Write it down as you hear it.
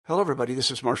Hello, everybody. This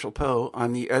is Marshall Poe.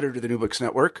 I'm the editor of the New Books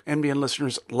Network. NBN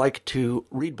listeners like to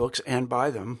read books and buy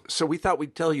them. So we thought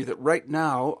we'd tell you that right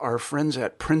now, our friends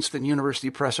at Princeton University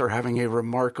Press are having a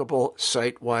remarkable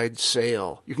site-wide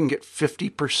sale. You can get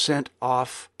 50%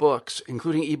 off books,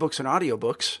 including ebooks and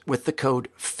audiobooks, with the code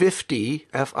 50,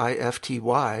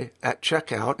 F-I-F-T-Y, at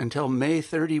checkout until May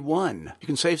 31. You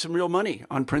can save some real money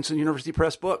on Princeton University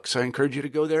Press books. I encourage you to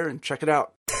go there and check it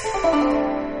out.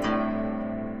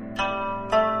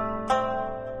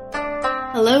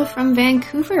 Hello from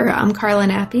Vancouver. I'm Carla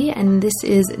Nappi, and this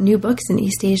is New Books in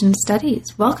East Asian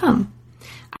Studies. Welcome.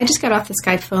 I just got off the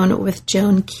Skype phone with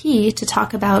Joan Key to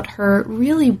talk about her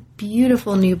really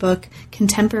beautiful new book,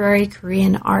 Contemporary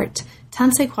Korean Art,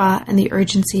 Tansekwa and the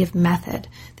Urgency of Method.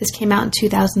 This came out in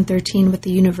 2013 with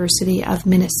the University of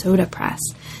Minnesota Press.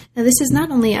 Now, this is not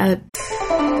only a...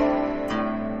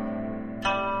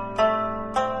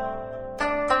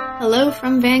 Hello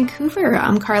from Vancouver.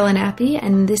 I'm Carla Nappi,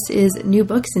 and this is New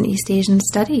Books in East Asian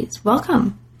Studies.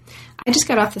 Welcome. I just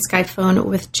got off the Skype phone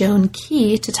with Joan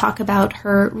Key to talk about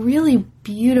her really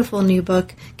beautiful new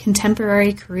book,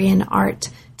 Contemporary Korean Art,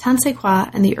 Tansekwa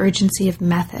and the Urgency of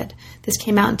Method. This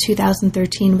came out in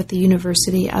 2013 with the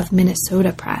University of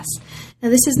Minnesota Press. Now,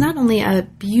 this is not only a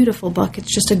beautiful book,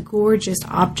 it's just a gorgeous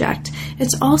object.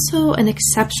 It's also an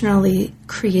exceptionally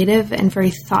creative and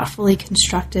very thoughtfully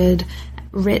constructed,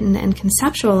 written and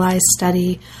conceptualized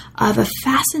study of a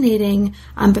fascinating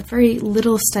but very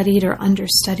little studied or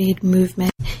understudied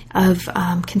movement of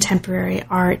contemporary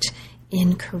art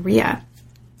in Korea.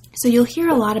 So you'll hear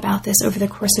a lot about this over the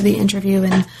course of the interview,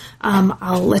 and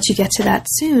I'll let you get to that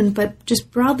soon. But just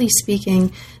broadly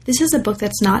speaking, this is a book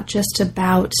that's not just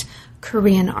about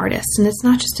Korean artists, and it's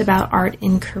not just about art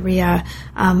in Korea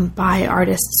by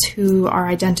artists who are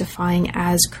identifying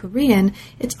as Korean.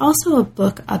 It's also a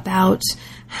book about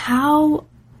how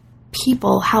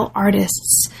people, how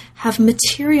artists have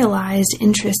materialized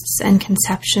interests and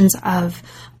conceptions of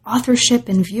authorship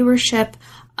and viewership,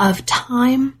 of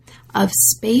time, of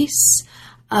space,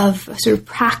 of sort of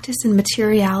practice and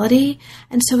materiality.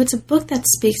 And so it's a book that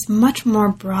speaks much more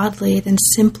broadly than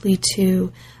simply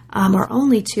to or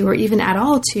only to, or even at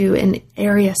all to, an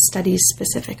area studies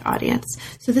specific audience.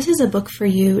 So this is a book for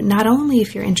you, not only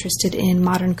if you're interested in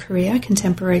modern Korea,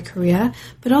 contemporary Korea,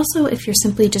 but also if you're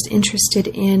simply just interested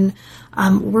in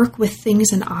work with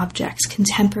things and objects,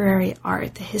 contemporary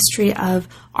art, the history of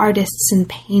artists in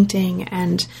painting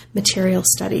and material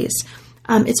studies.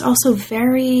 It's also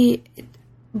very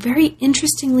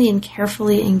interestingly and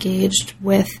carefully engaged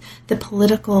with the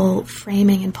political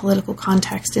framing and political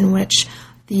context in which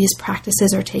these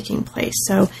practices are taking place.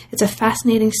 So it's a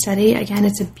fascinating study. Again,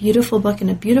 it's a beautiful book and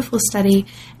a beautiful study,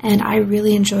 and I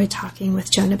really enjoyed talking with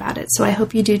Joan about it. So I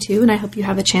hope you do too, and I hope you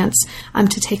have a chance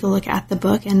to take a look at the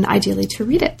book and ideally to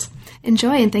read it.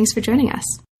 Enjoy, and thanks for joining us.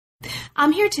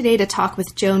 I'm here today to talk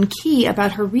with Joan Key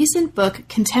about her recent book,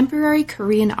 Contemporary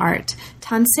Korean Art,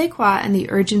 Tansekwa and the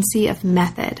Urgency of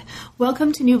Method.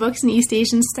 Welcome to New Books in East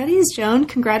Asian Studies, Joan.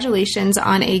 Congratulations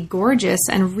on a gorgeous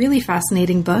and really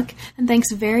fascinating book, and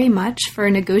thanks very much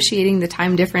for negotiating the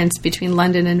time difference between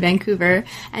London and Vancouver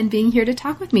and being here to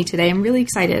talk with me today. I'm really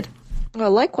excited.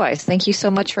 Well, likewise. Thank you so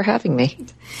much for having me.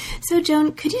 So,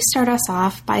 Joan, could you start us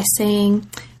off by saying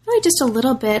really just a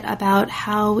little bit about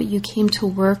how you came to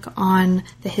work on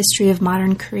the history of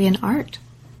modern Korean art?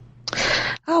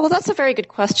 Oh, well, that's a very good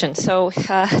question. So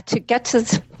to get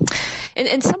to,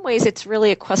 in some ways, it's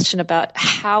really a question about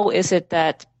how is it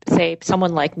that, say,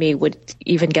 someone like me would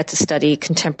even get to study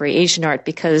contemporary Asian art,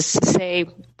 because, say,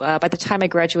 by the time I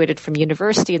graduated from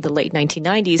university in the late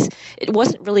 1990s, it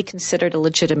wasn't really considered a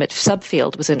legitimate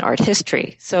subfield within art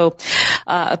history. So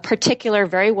a particular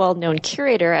very well-known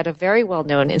curator at a very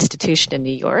well-known institution in New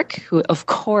York, who of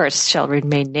course shall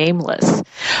remain nameless,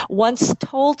 once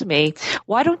told me,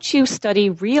 why don't you study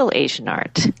real Asian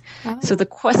art? Oh. So the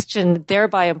question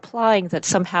thereby implying that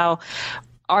somehow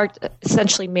art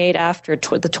essentially made after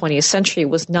the 20th century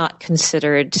was not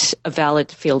considered a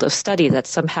valid field of study, that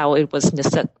somehow it was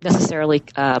necessarily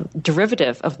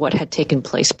derivative of what had taken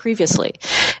place previously.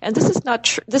 And this is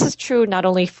not this is true not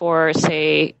only for,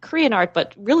 say, Korean art,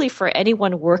 but really for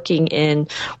anyone working in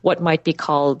what might be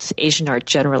called Asian art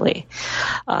generally.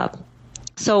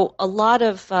 So a lot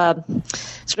of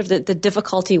sort of the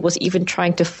difficulty was even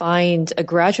trying to find a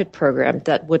graduate program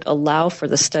that would allow for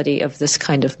the study of this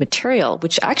kind of material,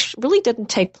 which actually really didn't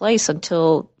take place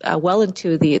until well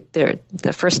into the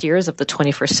first years of the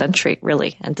 21st century,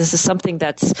 really. And this is something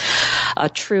that's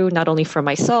true not only for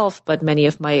myself, but many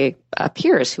of my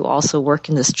peers who also work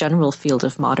in this general field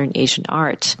of modern Asian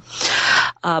art.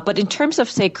 But in terms of,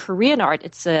 say, Korean art,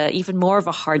 it's even more of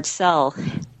a hard sell.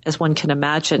 as one can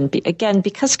imagine. Again,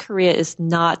 because Korea is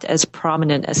not as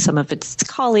prominent as some of its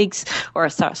colleagues, or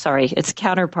its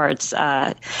counterparts,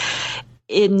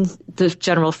 in the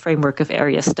general framework of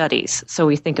area studies. So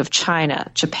we think of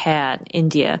China, Japan,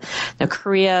 India. Now,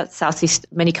 Korea,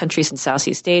 many countries in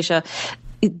Southeast Asia,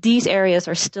 these areas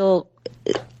are still,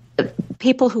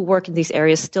 people who work in these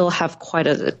areas still have quite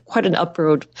an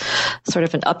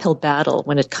uphill battle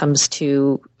when it comes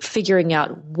to figuring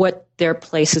out what their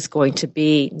place is going to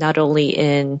be, not only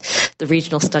in the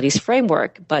regional studies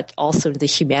framework, but also the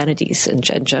humanities in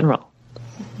general.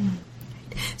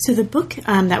 So the book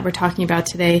that we're talking about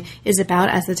today is about,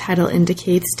 as the title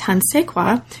indicates,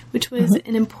 Tansekwa, which was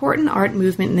an important art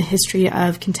movement in the history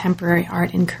of contemporary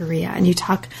art in Korea. And you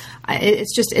talk,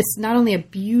 it's not only a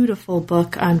beautiful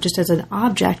book just as an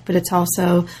object, but it's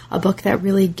also a book that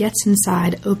really gets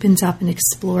inside, opens up, and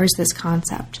explores this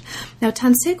concept. Now,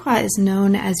 Tansekwa is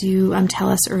known, as you tell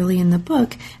us early in the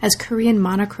book, as Korean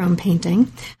monochrome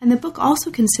painting. And the book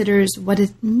also considers what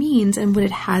it means and what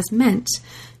it has meant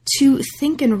to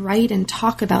think and write and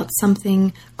talk about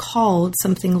something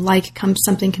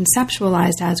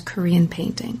conceptualized as Korean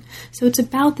painting. So it's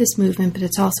about this movement, but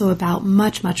it's also about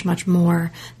much, much, much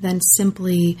more than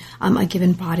simply a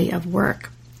given body of work.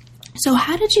 So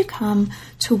how did you come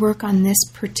to work on this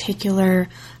particular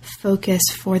focus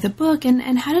for the book,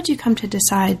 and how did you come to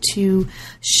decide to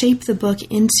shape the book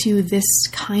into this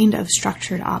kind of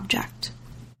structured object?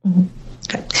 Mm-hmm.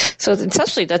 Okay. So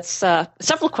essentially, that's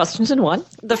several questions in one.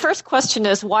 The first question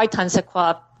is, why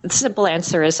Tansekwa? The simple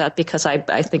answer is that because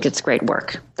I think it's great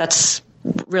work. That's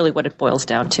really what it boils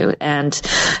down to. And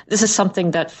this is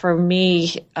something that for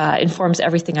me informs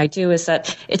everything I do, is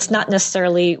that it's not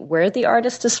necessarily where the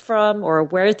artist is from or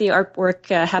where the artwork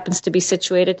happens to be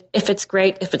situated. If it's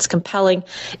great, if it's compelling,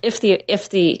 if the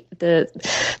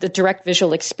direct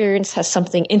visual experience has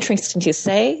something interesting to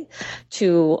say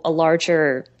to a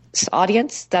larger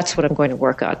audience, that's what I'm going to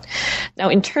work on. Now,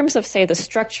 in terms of, say, the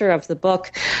structure of the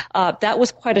book, that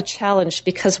was quite a challenge,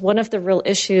 because one of the real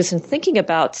issues in thinking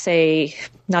about, say,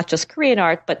 not just Korean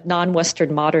art, but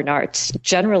non-Western modern art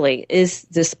generally, is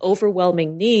this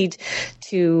overwhelming need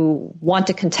to want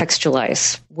to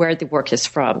contextualize where the work is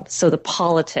from. So the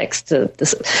politics,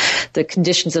 the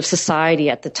conditions of society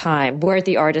at the time, where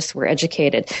the artists were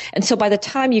educated. And so by the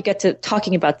time you get to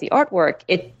talking about the artwork,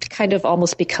 it kind of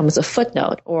almost becomes a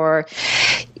footnote, or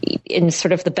in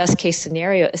sort of the best case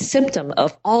scenario, a symptom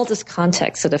of all this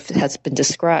context that has been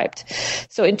described.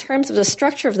 So in terms of the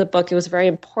structure of the book, it was very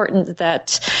important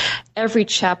that every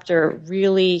chapter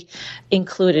really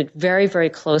included very, very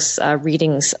close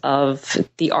readings of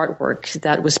the artwork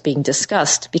that was being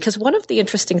discussed. Because one of the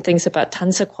interesting things about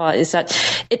Tansekwa is that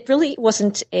it really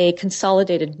wasn't a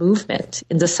consolidated movement,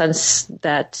 in the sense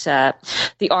that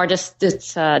the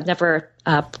artists never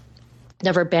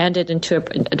banded into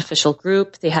an official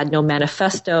group. They had no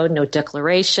manifesto, no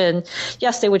declaration.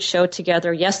 Yes, they would show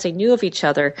together. Yes, they knew of each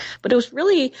other. But it was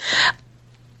really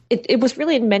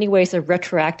in many ways a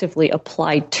retroactively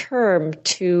applied term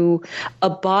to a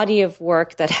body of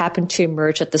work that happened to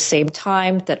emerge at the same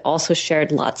time, that also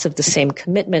shared lots of the same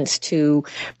commitments to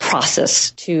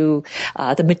process, to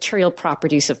the material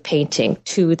properties of painting,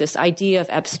 to this idea of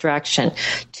abstraction,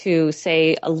 to,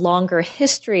 say, a longer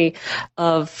history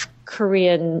of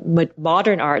Korean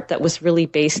modern art that was really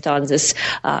based on this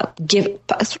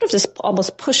this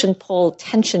almost push and pull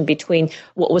tension between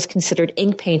what was considered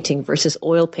ink painting versus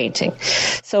oil painting.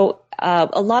 So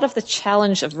a lot of the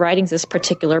challenge of writing this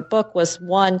particular book was,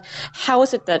 one, how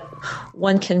is it that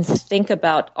one can think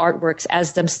about artworks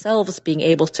as themselves being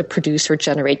able to produce or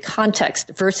generate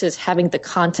context, versus having the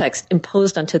context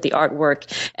imposed onto the artwork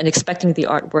and expecting the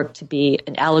artwork to be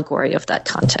an allegory of that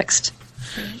context.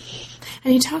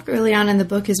 And you talk early on in the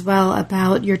book as well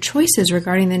about your choices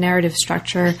regarding the narrative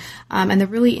structure and the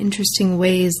really interesting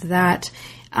ways that,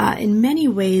 in many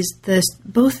ways,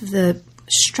 both the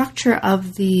structure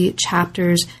of the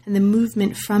chapters and the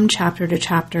movement from chapter to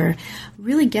chapter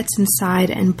really gets inside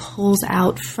and pulls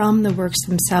out from the works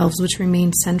themselves, which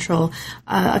remain central,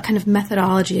 a kind of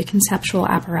methodology, a conceptual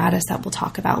apparatus that we'll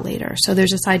talk about later. So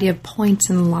there's this idea of points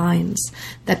and lines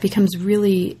that becomes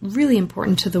really, really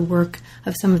important to the work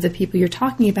of some of the people you're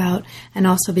talking about, and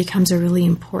also becomes a really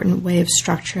important way of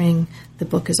structuring the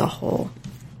book as a whole.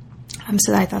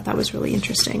 So I thought that was really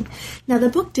interesting. Now, the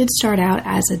book did start out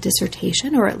as a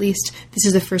dissertation, or at least this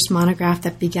is the first monograph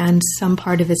that began some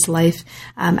part of its life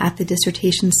at the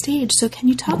dissertation stage. So can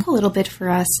you talk a little bit for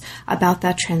us about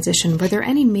that transition? Were there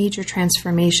any major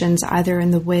transformations, either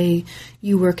in the way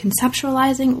you were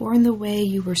conceptualizing or in the way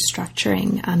you were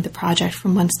structuring the project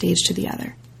from one stage to the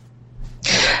other?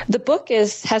 The book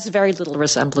has very little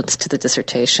resemblance to the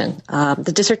dissertation.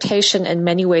 The dissertation, in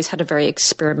many ways, had a very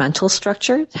experimental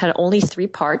structure. It had only 3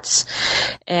 parts,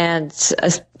 and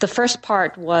the first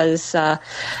part was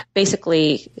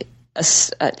basically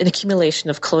an accumulation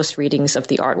of close readings of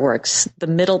the artworks. The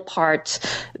middle part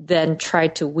then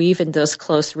tried to weave in those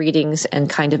close readings and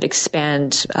kind of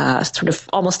expand, sort of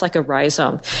almost like a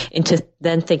rhizome, into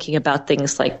then thinking about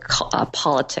things like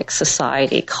politics,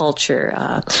 society,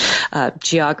 culture,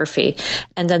 geography.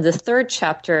 And then the third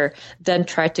chapter then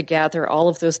tried to gather all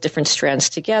of those different strands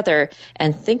together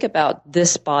and think about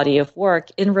this body of work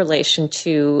in relation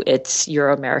to its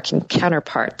Euro-American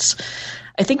counterparts.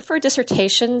 I think for a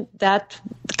dissertation, that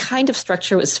kind of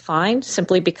structure was fine,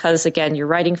 simply because, again, you're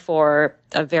writing for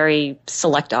a very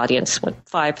select audience, with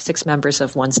 5-6 members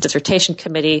of one's dissertation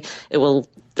committee. It will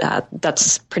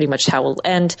that's pretty much how it will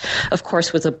end. Of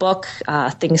course, with a book,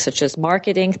 things such as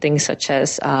marketing, things such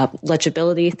as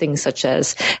legibility, things such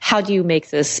as how do you make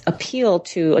this appeal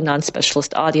to a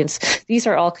non-specialist audience, these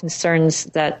are all concerns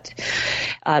that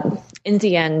in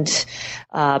the end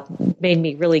made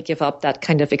me really give up that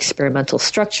kind of experimental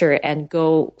structure and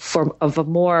go for a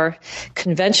more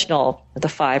conventional, the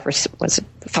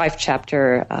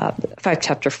 5-chapter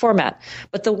format.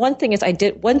 But the one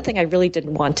thing I really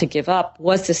didn't want to give up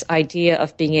was this idea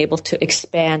of being able to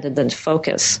expand and then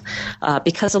focus,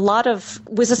 because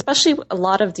especially a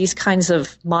lot of these kinds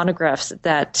of monographs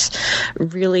that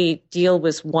really deal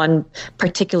with one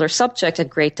particular subject at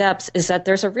great depths, is that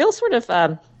there's a real sort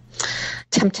of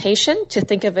temptation to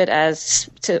think of it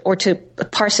to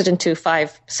parse it into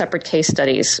 5 separate case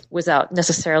studies without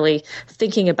necessarily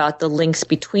thinking about the links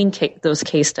between those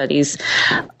case studies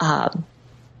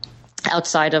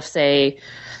outside of, say,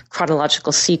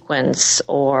 chronological sequence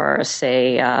or,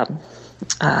 say,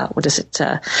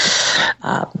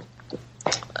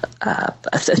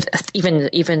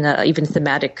 even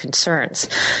thematic concerns.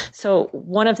 So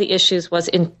one of the issues was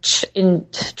in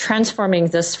transforming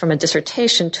this from a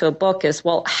dissertation to a book is,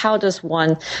 well, how does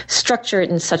one structure it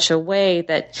in such a way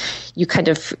that you kind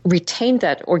of retain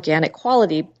that organic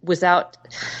quality without,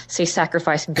 say,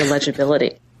 sacrificing the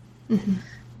legibility? Mm-hmm.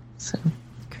 So.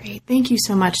 Great. Thank you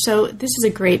so much. So this is a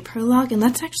great prologue, and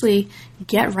let's actually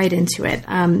get right into it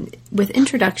with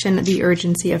introduction, the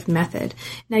urgency of method.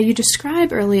 Now, you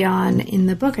describe early on in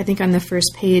the book, I think on the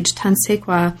first page,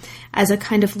 Tansekwa as a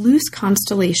kind of loose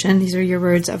constellation, these are your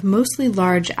words, of mostly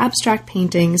large abstract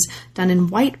paintings done in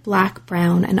white, black,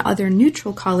 brown, and other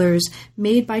neutral colors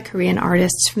made by Korean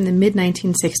artists from the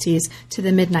mid-1960s to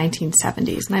the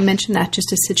mid-1970s. And I mention that just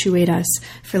to situate us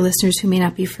for listeners who may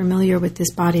not be familiar with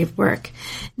this body of work.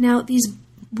 Now, these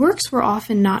works were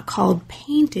often not called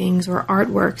paintings or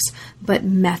artworks, but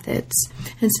methods.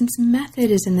 And since method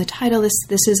is in the title,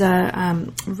 this is a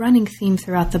running theme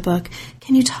throughout the book.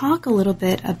 Can you talk a little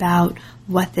bit about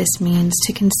what this means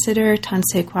to consider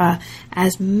Tansekwa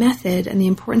as method and the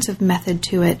importance of method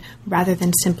to it, rather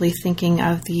than simply thinking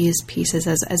of these pieces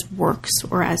as works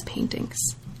or as paintings?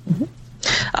 Mm-hmm.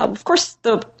 Of course,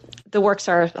 the works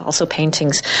are also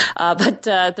paintings, but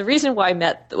the reason why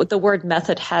the word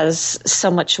method has so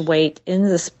much weight in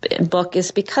this book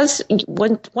is because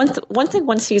one thing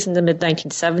one sees in the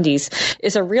mid-1970s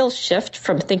is a real shift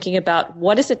from thinking about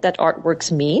what is it that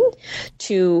artworks mean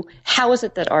to how is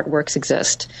it that artworks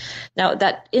exist. Now,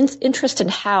 that interest in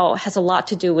how has a lot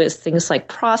to do with things like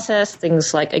process,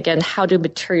 things like, again, how do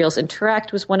materials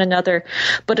interact with one another,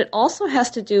 but it also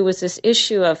has to do with this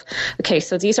issue of, okay,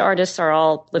 so these artists are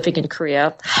all living in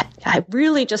Korea,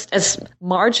 really just as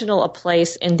marginal a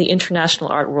place in the international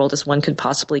art world as one could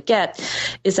possibly get,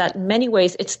 is that in many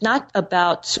ways it's not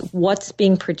about what's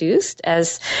being produced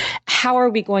as how are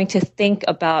we going to think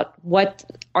about what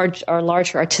our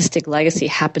larger artistic legacy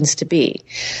happens to be.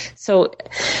 So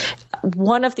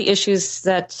one of the issues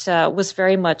that was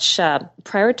very much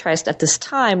prioritized at this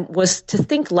time was to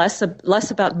think less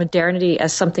about modernity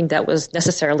as something that was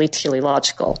necessarily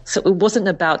teleological. So it wasn't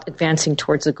about advancing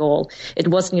towards a goal. It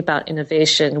wasn't about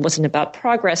innovation. It wasn't about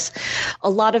progress. A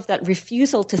lot of that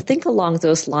refusal to think along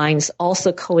those lines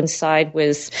also coincide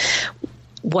with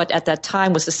what at that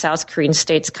time was the South Korean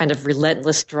state's kind of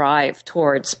relentless drive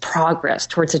towards progress,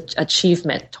 towards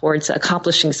achievement, towards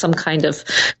accomplishing some kind of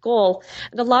goal.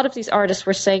 And a lot of these artists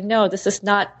were saying, no, this is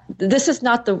not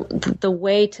the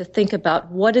way to think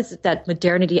about what is it that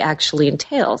modernity actually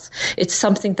entails. It's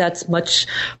something that's much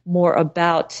more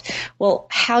about, well,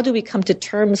 how do we come to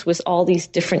terms with all these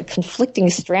different conflicting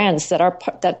strands that are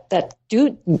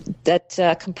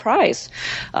that comprise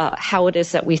how it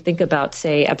is that we think about,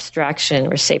 say, abstraction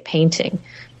or, say, painting.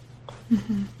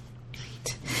 Mm-hmm.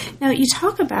 Now, you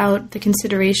talk about the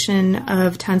consideration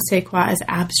of Tansekwa as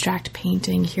abstract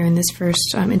painting here in this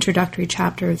first introductory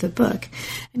chapter of the book.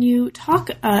 And you talk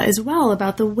as well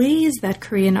about the ways that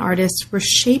Korean artists were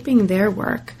shaping their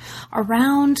work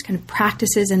around kind of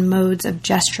practices and modes of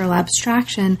gestural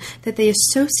abstraction that they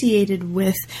associated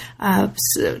with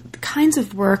kinds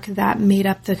of work that made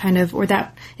up the kind of, or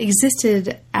that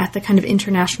existed at the kind of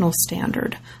international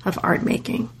standard of art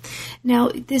making. Now,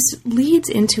 this leads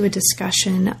into a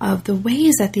discussion of the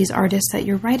ways that these artists that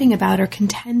you're writing about are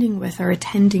contending with or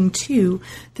attending to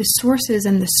the sources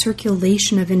and the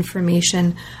circulation of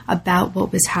information about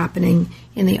what was happening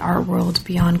in the art world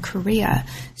beyond Korea.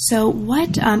 So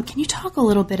what, can you talk a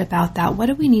little bit about that? What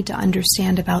do we need to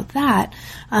understand about that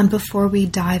before we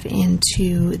dive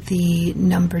into the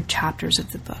numbered chapters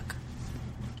of the book?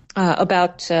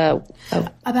 About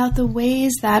the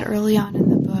ways that early on in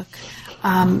the book,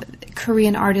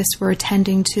 Korean artists were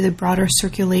attending to the broader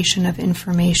circulation of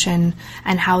information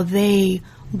and how they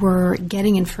were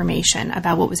getting information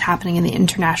about what was happening in the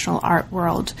international art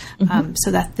world,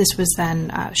 so that this was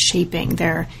then shaping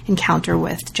their encounter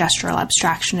with gestural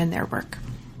abstraction in their work.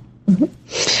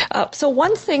 So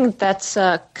one thing that's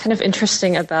kind of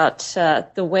interesting about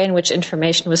the way in which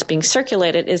information was being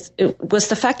circulated was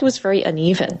the fact it was very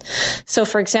uneven. So,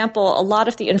 for example, a lot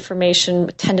of the information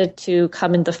tended to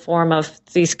come in the form of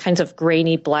these kinds of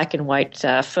grainy black and white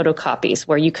photocopies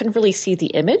where you couldn't really see the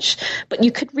image, but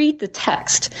you could read the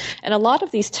text. And a lot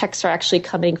of these texts are actually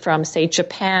coming from, say,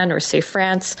 Japan or, say,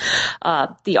 France.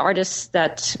 The artists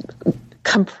that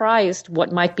comprised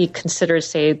what might be considered,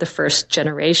 say, the first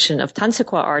generation of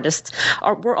Tansekwa artists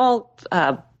were all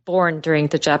born during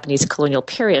the Japanese colonial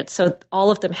period. So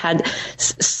all of them had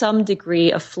some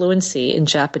degree of fluency in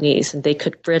Japanese, and they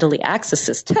could readily access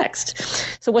this text.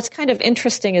 So what's kind of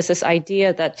interesting is this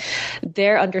idea that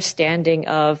their understanding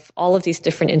of all of these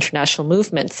different international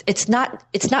movements, it's not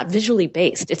visually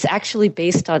based. It's actually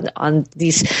based on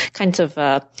these kinds of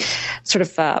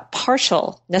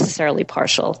necessarily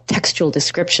partial textual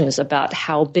descriptions about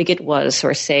how big it was,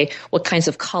 or say what kinds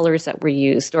of colors that were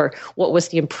used, or what was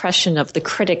the impression of the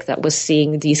critic that was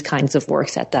seeing these kinds of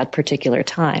works at that particular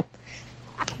time.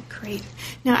 Great.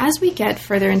 Now, as we get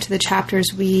further into the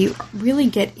chapters, we really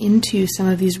get into some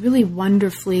of these really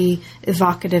wonderfully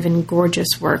evocative and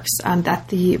gorgeous works that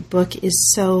the book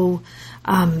is so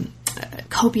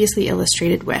copiously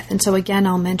illustrated with. And so again,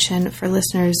 I'll mention for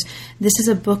listeners, this is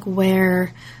a book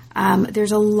where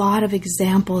there's a lot of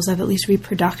examples of at least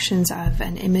reproductions of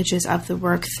and images of the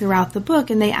work throughout the book,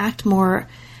 and they act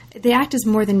as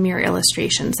more than mere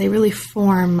illustrations. They really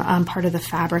form part of the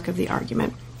fabric of the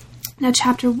argument. Now,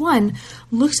 Chapter 1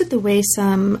 looks at the way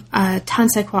some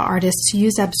Tansekwa artists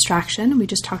use abstraction, and we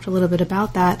just talked a little bit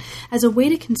about that, as a way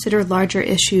to consider larger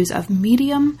issues of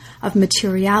medium, of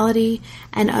materiality,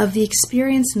 and of the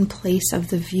experience and place of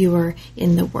the viewer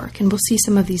in the work. And we'll see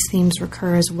some of these themes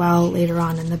recur as well later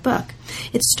on in the book.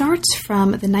 It starts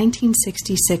from the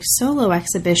 1966 solo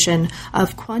exhibition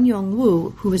of Kwon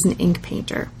Young-woo, who was an ink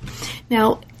painter.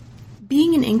 Now,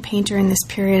 being an ink painter in this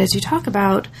period, as you talk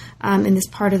about in this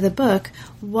part of the book,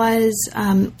 was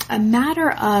a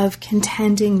matter of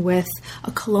contending with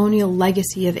a colonial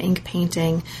legacy of ink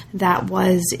painting that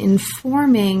was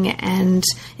informing and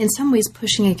in some ways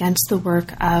pushing against the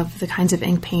work of the kinds of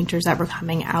ink painters that were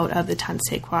coming out of the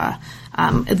Tansekwa,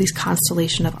 at least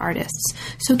constellation of artists.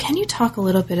 So can you talk a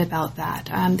little bit about that,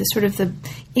 the sort of the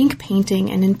ink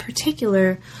painting, and in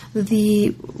particular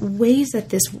the ways that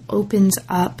this opens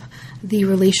up the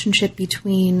relationship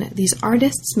between these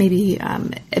artists, maybe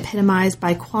epitomized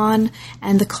by Kwon,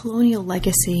 and the colonial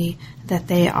legacy that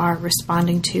they are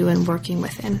responding to and working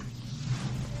within?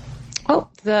 Well,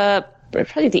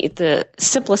 probably the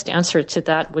simplest answer to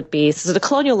that would be, so the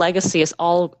colonial legacy is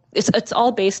it's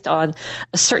all based on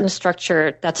a certain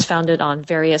structure that's founded on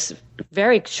various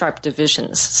very sharp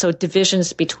divisions. So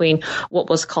divisions between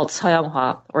what was called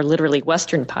서양화, or literally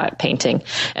Western painting,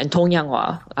 and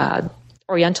동양화,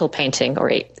 Oriental painting,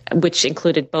 which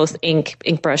included both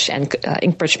inkbrush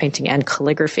painting and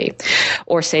calligraphy,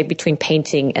 or say between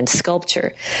painting and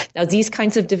sculpture. Now, these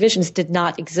kinds of divisions did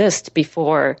not exist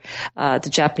before the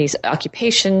Japanese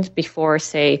occupation, before,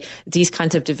 say, these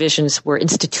kinds of divisions were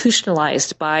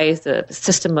institutionalized by the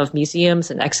system of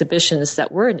museums and exhibitions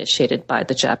that were initiated by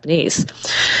the Japanese.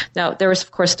 Now, there was,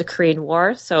 of course, the Korean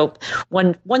War. So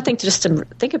one thing to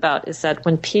think about is that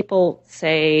when people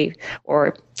say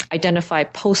or identify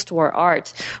post-war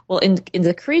art, well, in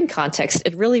the Korean context,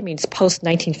 it really means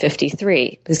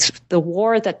post-1953. Because the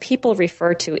war that people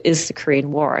refer to is the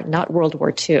Korean War, not World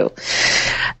War II.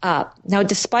 Now,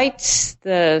 despite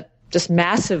the just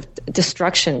massive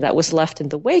destruction that was left in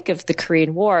the wake of the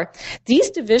Korean War, these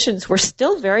divisions were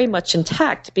still very much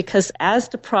intact, because as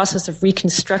the process of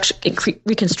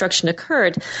reconstruction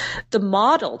occurred, the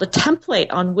model, the template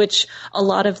on which a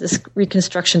lot of this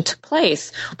reconstruction took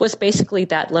place was basically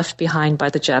that left behind by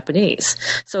the Japanese.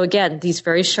 So again, these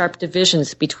very sharp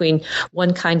divisions between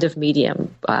one kind of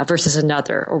medium versus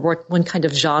another, or one kind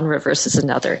of genre versus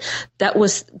another,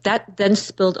 that then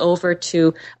spilled over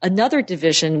to another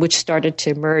division which started to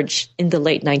emerge in the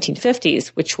late 1950s,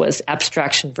 which was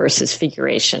abstraction versus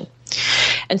figuration.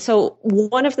 And so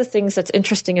one of the things that's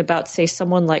interesting about, say,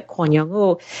 someone like Kwon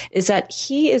Young-woo is that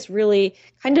he is really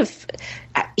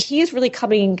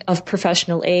coming of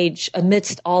professional age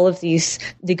amidst all of these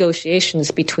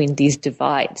negotiations between these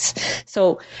divides.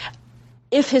 So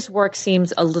if his work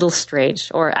seems a little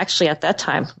strange, or actually at that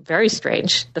time, very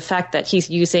strange, the fact that he's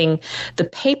using the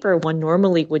paper one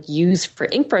normally would use for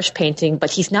ink brush painting, but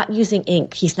he's not using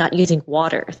ink, he's not using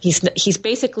water. He's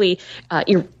basically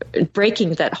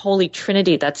breaking that holy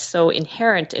trinity that's so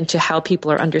inherent into how people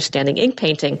are understanding ink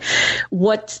painting.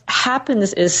 What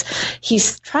happens is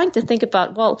he's trying to think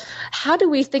about, well, how do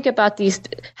we think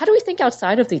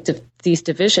outside of these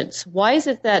divisions? Why is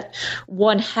it that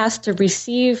one has to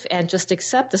receive and just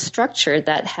accept the structure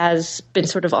that has been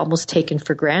sort of almost taken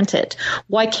for granted?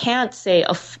 Why can't, say,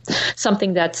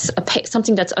 something that's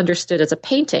understood as a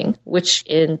painting, which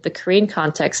in the Korean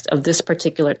context of this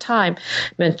particular time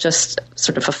meant just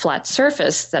sort of a flat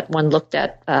surface that one looked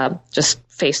at just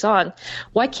face on,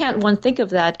 why can't one think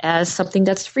of that as something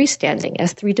that's freestanding,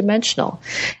 as three-dimensional?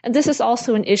 And this is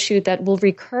also an issue that will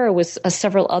recur with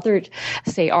several other,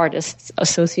 say, artists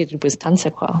associated with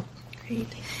Dansekwal. Great.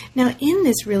 Now, in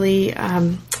this really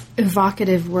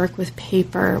evocative work with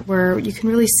paper, where you can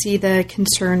really see the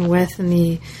concern with and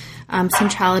the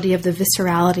centrality of the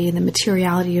viscerality and the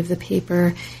materiality of the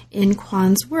paper in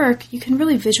Kwon's work, you can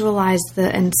really visualize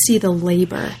and see the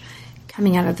labor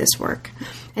coming out of this work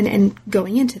and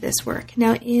going into this work.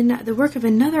 Now, in the work of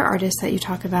another artist that you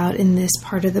talk about in this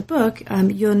part of the book,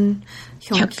 Yoon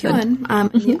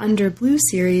Hyung-kyun, in the Under Blue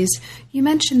series, you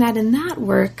mentioned that in that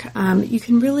work, you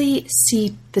can really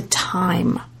see the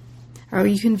time, or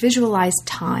you can visualize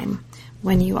time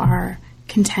when you are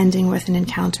contending with and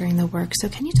encountering the work. So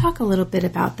can you talk a little bit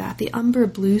about that, the Umber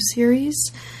Blue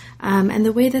series, and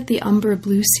the way that the Umber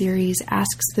Blue series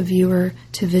asks the viewer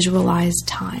to visualize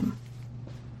time?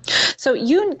 So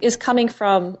Yoon is coming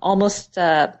from almost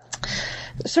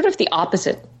sort of the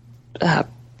opposite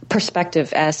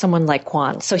perspective as someone like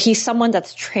Kwon. So he's someone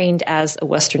that's trained as a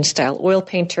Western-style oil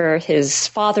painter. His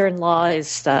father-in-law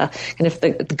is kind of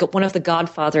one of the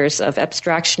godfathers of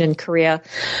abstraction in Korea.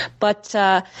 But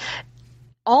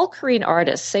all Korean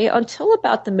artists, say until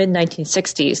about the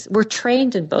mid-1960s, were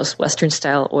trained in both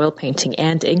Western-style oil painting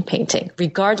and ink painting,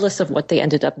 regardless of what they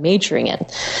ended up majoring in.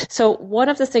 So one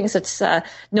of the things that's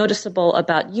noticeable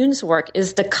about Yoon's work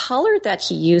is the color that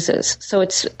he uses. So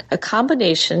it's a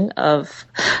combination of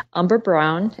umber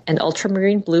brown and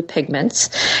ultramarine blue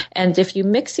pigments. And if you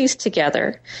mix these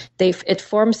together, it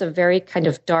forms a very kind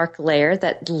of dark layer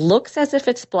that looks as if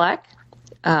it's black,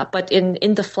 but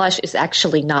in the flesh is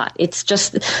actually not. It's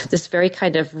just this very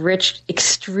kind of rich,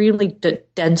 extremely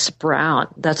dense brown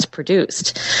that's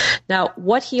produced. Now,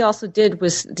 what he also did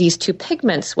with these two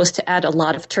pigments was to add a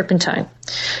lot of turpentine.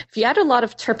 If you add a lot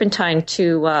of turpentine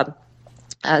to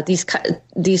these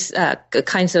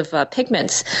kinds of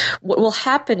pigments, what will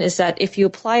happen is that if you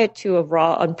apply it to a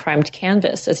raw, unprimed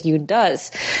canvas, as Yoon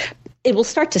does, it will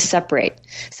start to separate.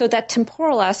 So that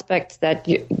temporal aspect that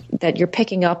you're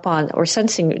picking up on or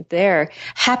sensing there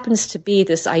happens to be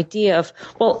this idea of,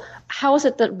 well, how is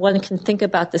it that one can think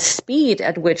about the speed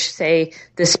at which, say,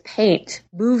 this paint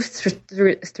moves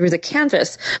through the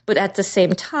canvas, but at the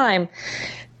same time,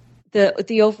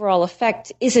 the overall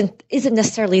effect isn't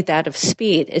necessarily that of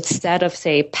speed. It's that of,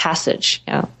 say, passage.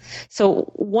 Yeah. So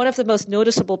one of the most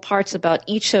noticeable parts about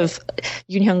each of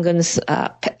Yoon Hyung-gun's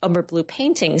Umber Blue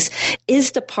paintings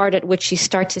is the part at which you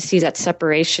start to see that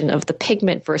separation of the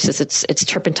pigment versus its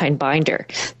turpentine binder,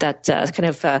 that kind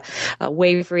of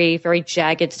wavery, very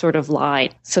jagged sort of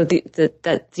line. So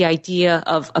the idea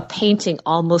of a painting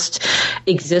almost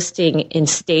existing in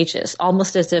stages,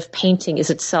 almost as if painting is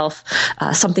itself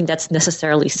something that's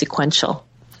necessarily sequential.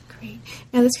 Great.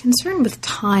 Now, this concern with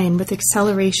time, with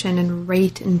acceleration and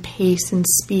rate and pace and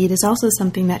speed is also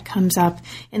something that comes up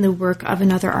in the work of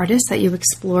another artist that you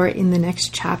explore in the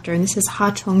next chapter, and this is Ha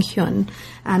Chong-hyun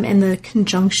in the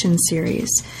Conjunction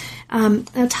series.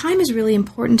 Now, time is really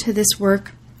important to this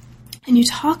work, and you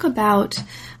talk about,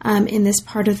 in this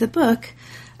part of the book,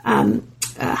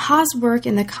 Ha's work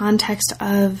in the context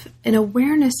of an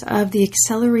awareness of the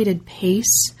accelerated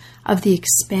pace of the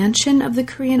expansion of the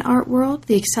Korean art world,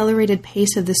 the accelerated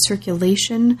pace of the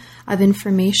circulation of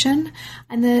information,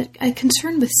 and a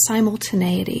concern with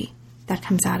simultaneity that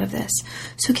comes out of this.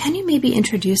 So can you maybe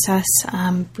introduce us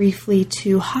briefly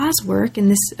to Ha's work, in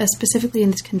this specifically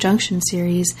in this conjunction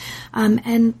series,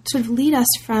 and sort of lead us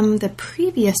from the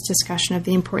previous discussion of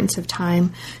the importance of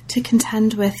time to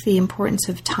contend with the importance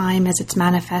of time as it's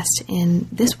manifest in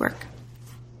this work?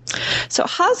 So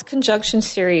Ha's conjunction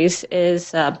series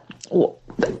is the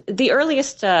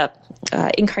earliest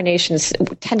incarnations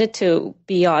tended to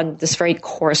be on this very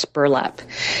coarse burlap,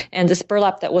 and this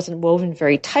burlap that wasn't woven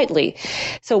very tightly.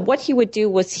 So what he would do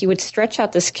was he would stretch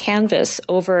out this canvas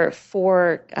over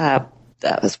four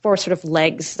sort of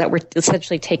legs that were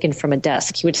essentially taken from a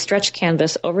desk. He would stretch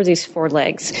canvas over these four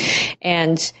legs,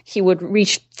 and he would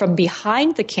reach from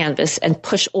behind the canvas and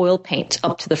push oil paint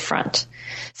up to the front.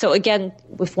 So again,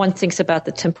 if one thinks about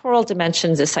the temporal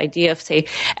dimensions, this idea of, say,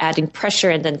 adding pressure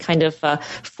and then kind of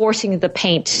forcing the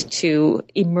paint to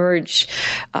emerge,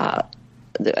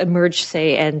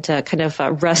 say, and kind of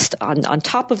rest on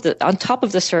top of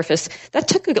the surface, that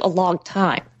took a long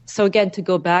time. So again, to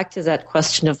go back to that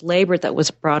question of labor that was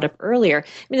brought up earlier,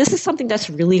 I mean, this is something that's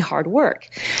really hard work.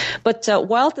 But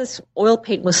while this oil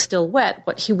paint was still wet,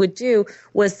 what he would do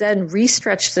was then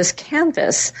re-stretch this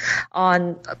canvas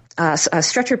on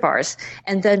stretcher bars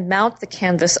and then mount the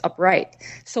canvas upright.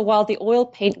 So while the oil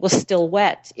paint was still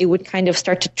wet, it would kind of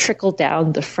start to trickle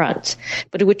down the front.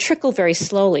 But it would trickle very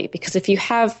slowly, because if you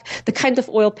have the kind of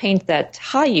oil paint that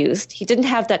Ha used, he didn't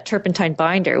have that turpentine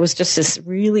binder. It was just this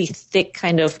really thick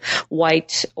kind of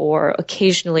white, or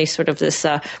occasionally sort of this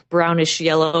brownish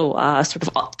yellow, sort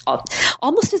of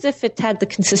almost as if it had the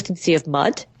consistency of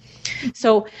mud.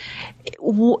 So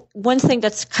one thing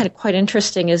that's kind of quite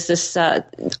interesting is this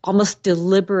almost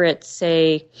deliberate,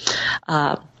 say,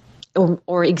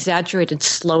 or exaggerated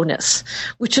slowness,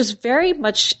 which was very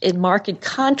much in marked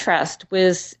contrast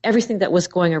with everything that was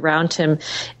going around him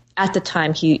at the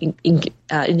time he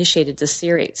initiated the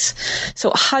series.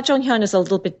 So Ha Jong-hyun is a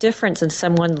little bit different than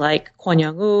someone like Kwon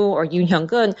Young-woo or Yoon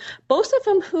Hyung-gun, both of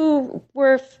them who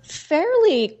were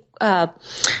fairly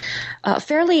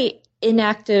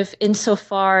inactive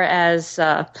insofar as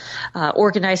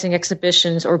organizing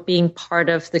exhibitions or being part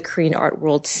of the Korean art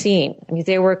world scene. I mean,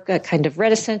 they were kind of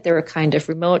reticent, they were kind of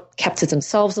remote, kept to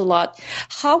themselves a lot.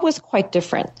 Ha was quite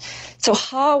different. So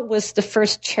Ha was the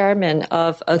first chairman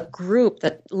of a group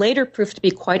that later proved to be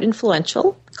quite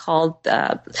influential, called,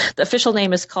 the official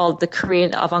name is called the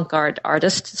Korean Avant-Garde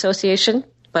Artists Association,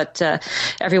 but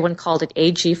everyone called it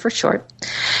AG for short.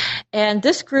 And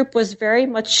this group was very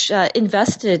much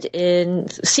invested in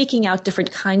seeking out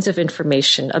different kinds of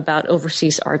information about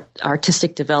overseas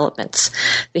artistic developments.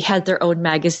 They had their own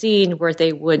magazine where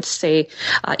they would, say,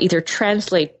 either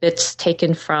translate bits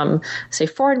taken from, say,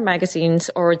 foreign magazines,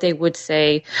 or they would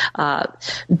say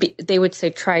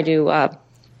try to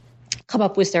come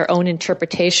up with their own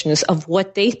interpretations of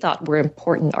what they thought were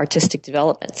important artistic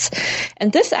developments.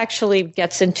 And this actually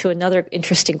gets into another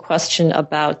interesting question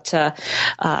about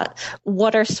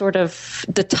what are sort of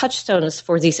the touchstones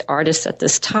for these artists at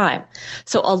this time.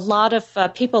 So a lot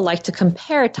of people like to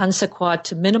compare Dansukwa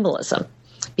to minimalism,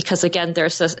 because again,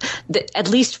 there's at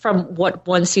least from what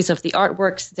one sees of the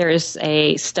artworks, there is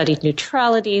a studied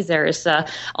neutrality. There is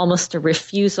almost a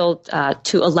refusal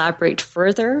to elaborate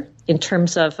further in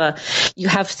terms of you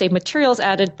have, say, materials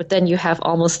added, but then you have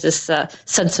almost this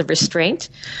sense of restraint.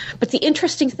 But the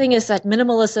interesting thing is that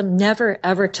minimalism never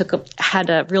ever had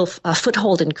a real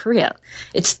foothold in Korea.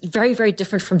 It's very, very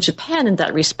different from Japan in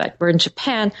that respect, where in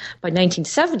Japan by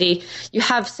 1970 you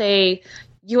have, say,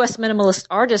 U.S. minimalist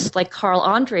artists like Carl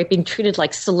Andre being treated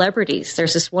like celebrities.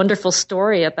 There's this wonderful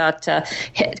story about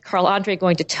Carl Andre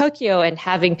going to Tokyo and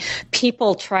having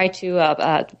people try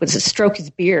to stroke his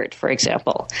beard, for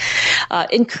example.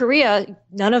 In Korea,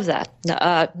 none of that.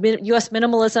 U.S.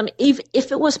 minimalism,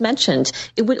 if it was mentioned,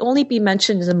 it would only be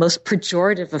mentioned in the most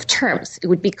pejorative of terms. It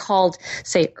would be called,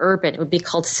 say, urban. It would be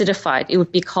called citified. It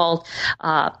would be called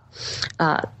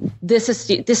this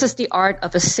is the art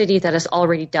of a city that has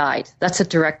already died. That's a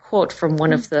direct quote from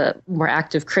one of the more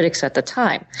active critics at the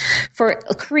time. For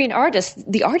Korean artists,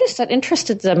 the artists that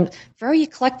interested them, very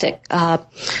eclectic.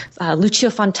 Lucio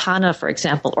Fontana, for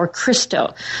example, or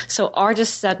Christo. So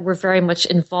artists that were very much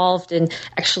involved in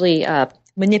actually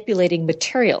manipulating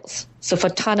materials. So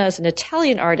Fontana is an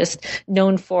Italian artist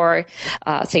known for,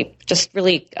 say, just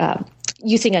really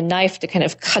using a knife to kind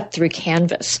of cut through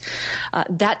canvas.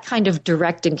 That kind of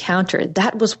direct encounter,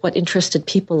 that was what interested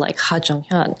people like Ha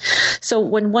Jong-hyun. So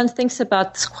when one thinks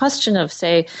about this question of,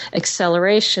 say,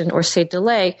 acceleration or, say,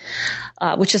 delay,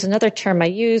 which is another term I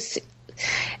use,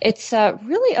 it's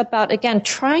really about, again,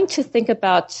 trying to think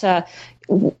about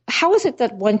how is it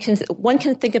that one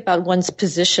can think about one's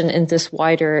position in this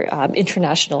wider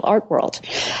international art world?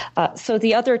 So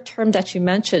the other term that you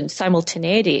mentioned,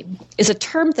 simultaneity, is a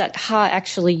term that Ha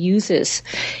actually uses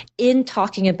in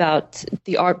talking about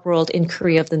the art world in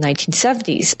Korea of the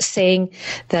 1970s, saying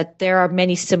that there are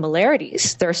many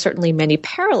similarities, there are certainly many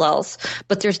parallels,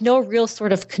 but there's no real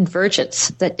sort of convergence,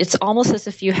 that it's almost as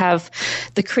if you have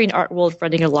the Korean art world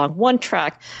running along one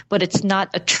track, but it's not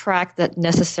a track that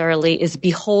necessarily is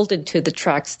beholden to the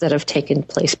tracks that have taken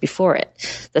place before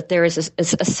it. That there is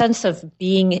a sense of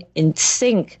being in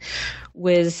sync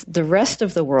with the rest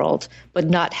of the world, but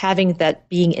not having that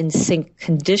being in sync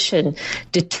condition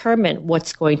determine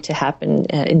what's going to happen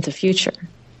in the future.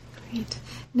 Great.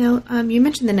 Now, you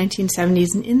mentioned the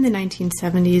 1970s, and in the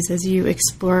 1970s, as you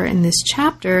explore in this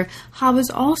chapter, Ha was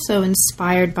also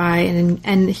inspired by,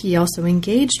 and he also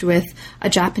engaged with, a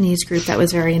Japanese group that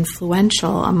was very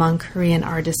influential among Korean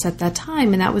artists at that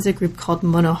time, and that was a group called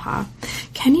Mono-ha.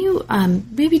 Can you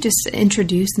maybe just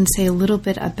introduce and say a little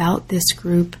bit about this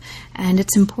group and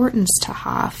its importance to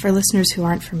Ha for listeners who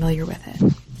aren't familiar with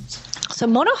it? So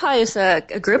Mono-ha is a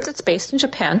group that's based in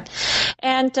Japan,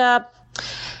 and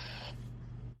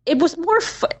it was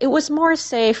more,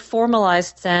 say,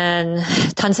 formalized than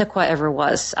Tansekwa ever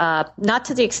was. Not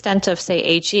to the extent of, say,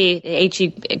 AG. The AG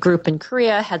group in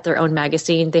Korea had their own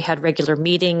magazine. They had regular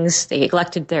meetings. They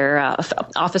elected their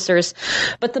officers.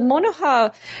 But the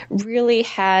Mono-ha really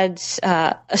had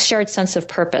a shared sense of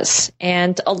purpose.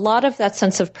 And a lot of that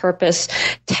sense of purpose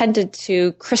tended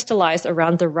to crystallize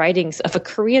around the writings of a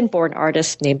Korean-born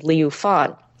artist named Lee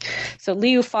Yu-fan. So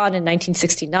Lee Yu-fan in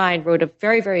 1969 wrote a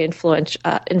very, very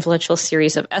influential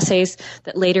series of essays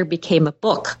that later became a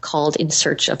book called In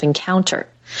Search of Encounter.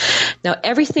 Now,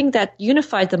 everything that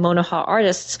unified the Mono-ha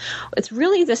artists, it's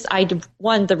really this idea,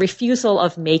 one, the refusal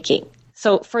of making.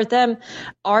 So for them,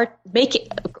 art making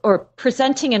or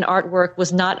presenting an artwork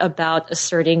was not about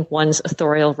asserting one's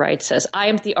authorial rights as I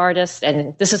am the artist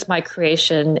and this is my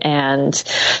creation and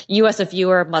you as a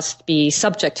viewer must be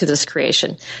subject to this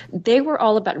creation. They were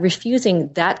all about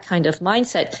refusing that kind of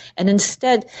mindset, and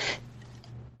instead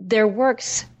their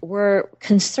works were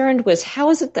concerned with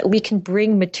how is it that we can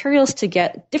bring materials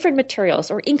together, different materials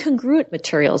or incongruent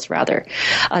materials rather,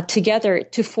 together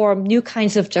to form new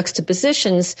kinds of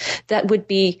juxtapositions that would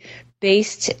be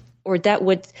based or that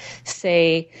would,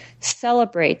 say,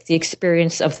 celebrate the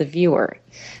experience of the viewer.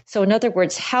 So in other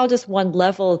words, how does one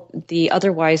level the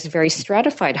otherwise very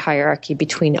stratified hierarchy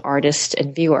between artist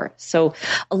and viewer? So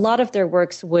a lot of their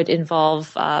works would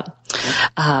involve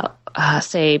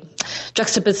say,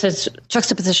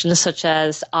 juxtapositions such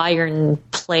as iron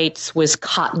plates with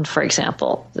cotton, for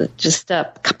example. Just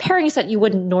pairings that you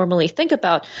wouldn't normally think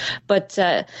about, but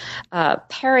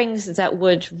pairings that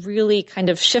would really kind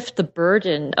of shift the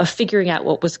burden of figuring out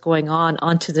what was going on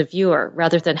onto the viewer,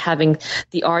 rather than having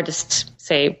the artist,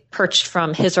 say, perched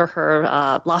from his or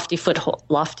her lofty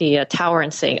tower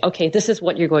and saying, okay, this is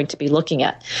what you're going to be looking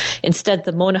at. Instead,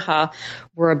 the Mono-ha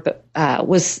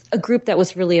was a group that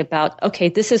was really about, okay,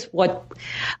 this is what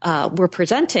we're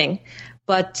presenting,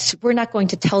 but we're not going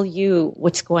to tell you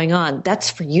what's going on. That's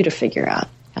for you to figure out.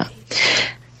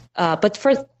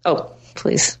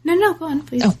 Please. No, go on,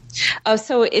 please.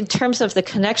 So in terms of the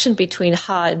connection between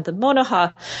Ha and the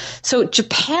Mono-ha, so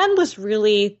Japan was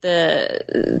really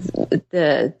the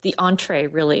entree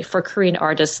really for Korean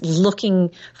artists looking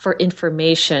for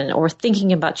information or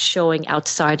thinking about showing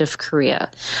outside of Korea.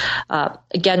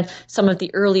 Again, some of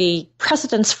the early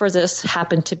precedents for this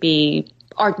happened to be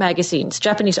art magazines,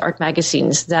 Japanese art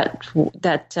magazines that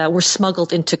were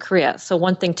smuggled into Korea. So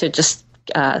one thing to just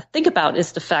think about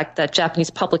is the fact that Japanese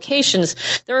publications,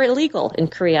 they're illegal in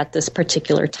Korea at this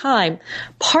particular time,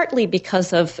 partly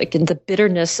because of, again, the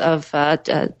bitterness of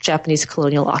Japanese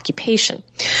colonial occupation.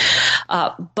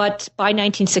 But by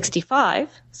 1965,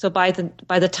 so by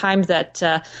the time that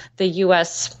the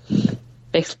U.S.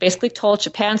 basically told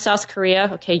Japan, South Korea,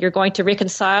 okay, you're going to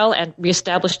reconcile and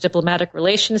reestablish diplomatic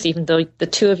relations, even though the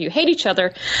two of you hate each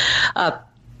other,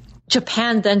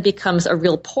 Japan then becomes a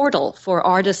real portal for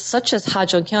artists such as Ha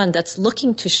Jong-hyun that's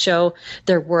looking to show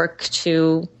their work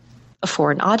to a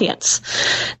foreign audience.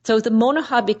 So the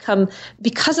Mono-ha become,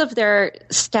 because of their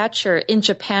stature in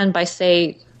Japan by,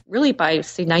 say, really by,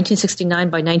 say, 1969,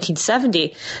 by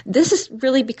 1970, this is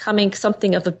really becoming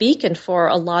something of a beacon for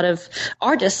a lot of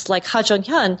artists like Ha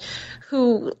Jung-hyun,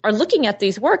 who are looking at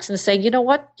these works and saying, you know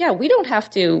what, yeah, we don't have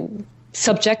to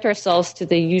subject ourselves to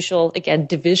the usual, again,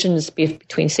 divisions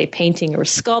between, say, painting or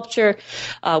sculpture.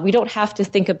 We don't have to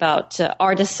think about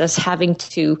artists as having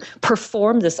to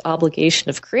perform this obligation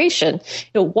of creation.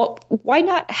 Why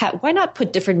not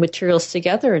put different materials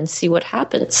together and see what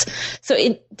happens?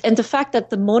 And the fact that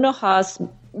the monoha's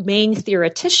main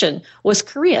theoretician was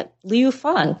Korean, Liu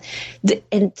Fan,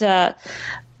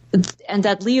 and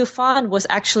that Liu Fan was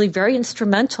actually very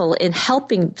instrumental in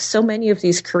helping so many of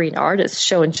these Korean artists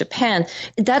show in Japan.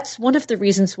 That's one of the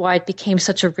reasons why it became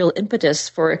such a real impetus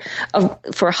for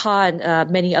Ha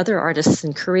and many other artists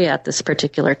in Korea at this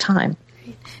particular time.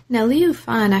 Now, Liu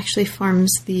Fan actually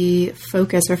forms the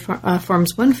focus, or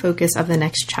forms one focus of the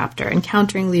next chapter,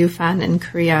 Encountering Liu Fan in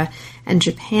Korea and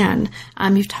Japan.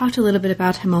 You've talked a little bit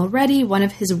about him already. One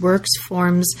of his works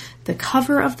forms the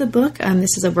cover of the book.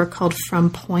 This is a work called From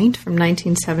Point from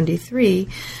 1973.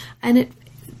 And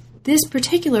this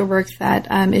particular work that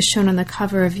is shown on the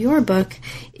cover of your book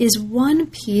is one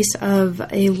piece of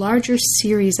a larger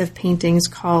series of paintings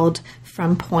called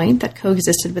From Point that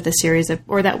coexisted with a series of,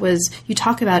 or that was, you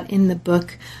talk about in the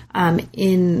book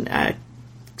in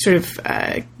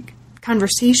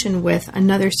conversation with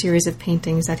another series of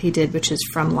paintings that he did, which is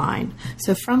From Line.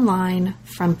 So From Line,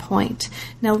 From Point.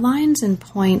 Now, lines and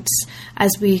points,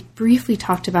 as we briefly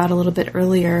talked about a little bit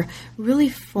earlier, really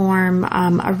form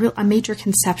a major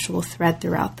conceptual thread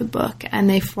throughout the book, and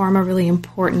they form a really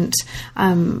important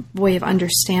way of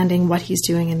understanding what he's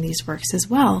doing in these works as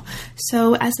well.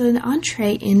 So as an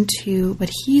entree into what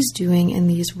he's doing in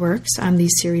these works,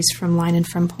 these series From Line and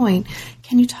From Point,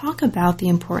 can you talk about the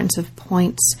importance of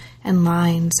points and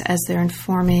lines as they're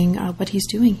informing what he's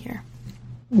doing here?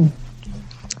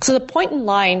 So the point and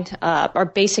line are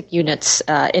basic units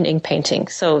in ink painting.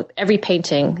 So every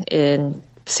painting in,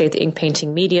 say, the ink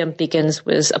painting medium begins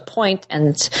with a point,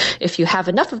 and if you have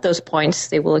enough of those points,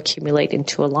 they will accumulate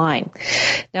into a line.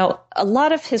 Now, a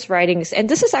lot of his writings, and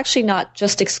this is actually not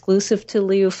just exclusive to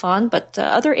Liu Fan, but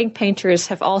other ink painters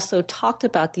have also talked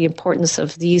about the importance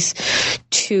of these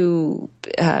two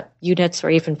units, or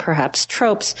even perhaps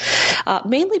tropes,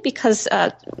 mainly because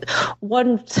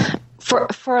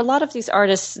For a lot of these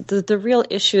artists, the real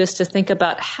issue is to think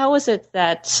about how is it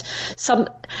that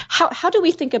how do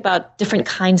we think about different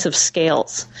kinds of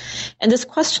scales? And this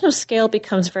question of scale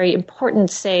becomes very important,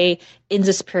 say, in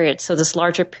this period. So this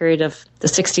larger period of the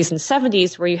 60s and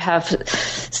 70s, where you have,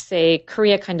 say,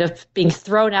 Korea kind of being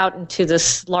thrown out into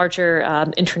this larger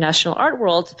international art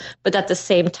world, but at the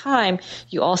same time,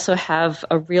 you also have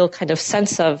a real kind of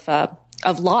sense of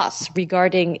loss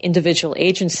regarding individual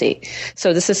agency.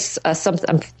 So this is something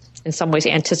I'm in some ways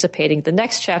anticipating the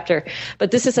next chapter,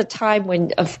 but this is a time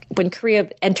when Korea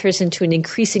enters into an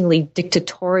increasingly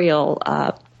dictatorial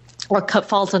or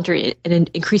falls under an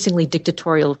increasingly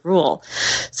dictatorial rule.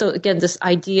 So again, this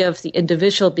idea of the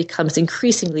individual becomes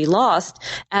increasingly lost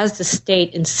as the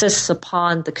state insists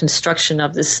upon the construction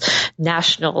of this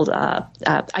national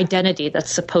identity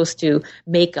that's supposed to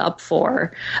make up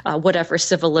for whatever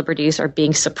civil liberties are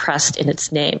being suppressed in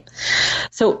its name.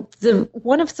 So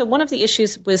one of the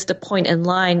issues with the point and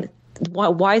line,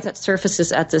 why that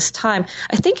surfaces at this time,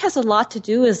 I think has a lot to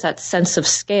do with that sense of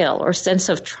scale, or sense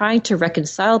of trying to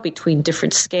reconcile between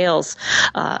different scales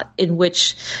in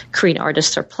which Korean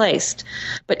artists are placed.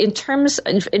 But in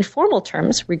formal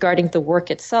terms, regarding the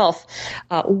work itself,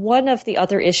 one of the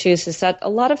other issues is that a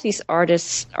lot of these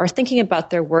artists are thinking about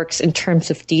their works in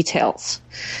terms of details.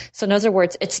 So in other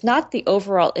words, it's not the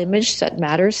overall image that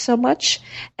matters so much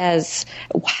as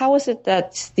how is it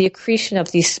that the accretion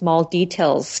of these small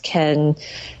details can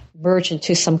merge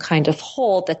into some kind of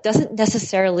whole that doesn't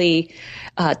necessarily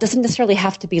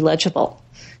have to be legible.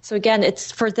 So again, it's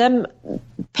for them,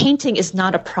 painting is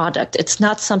not a product. It's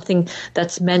not something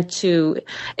that's meant to.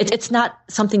 It's not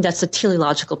something that's a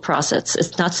teleological process.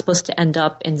 It's not supposed to end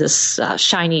up in this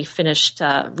shiny, finished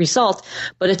result.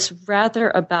 But it's rather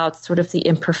about sort of the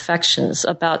imperfections.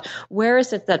 About where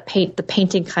is it that the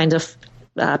painting kind of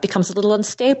becomes a little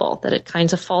unstable, that it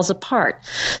kind of falls apart,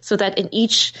 so that in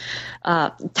each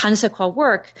Tansekwa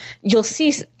work, you'll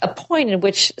see a point in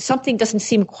which something doesn't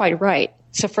seem quite right.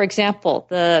 So, for example,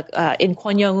 in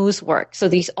Kwon Young-woo's work, so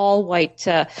these all-white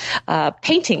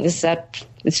paintings that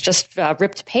it's just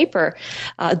ripped paper,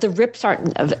 the rips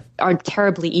aren't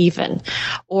terribly even.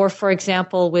 Or, for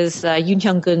example, with Yoon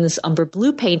Hyung-gun's umber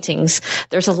blue paintings,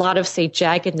 there's a lot of, say,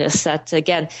 jaggedness that,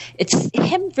 again, it's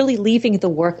him really leaving the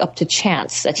work up to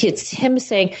chance. That it's him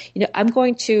saying, I'm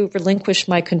going to relinquish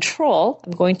my control,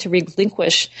 I'm going to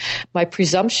relinquish my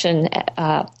presumption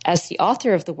as the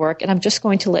author of the work, and I'm just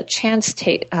going to let chance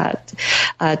take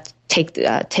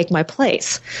my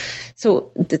place.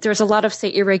 So there's a lot of,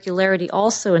 say, irregularity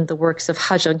also in the works of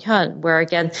Ha Jung-hyun, where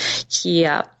again he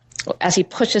as he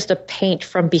pushes the paint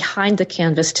from behind the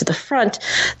canvas to the front,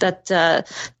 that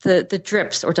the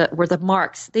drips or the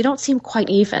marks, they don't seem quite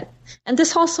even. And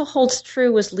this also holds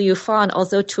true with Liu Fan,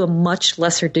 although to a much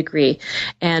lesser degree.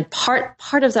 And part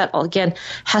of that, again,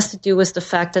 has to do with the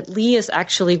fact that Lee is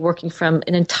actually working from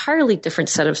an entirely different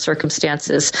set of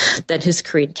circumstances than his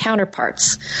Korean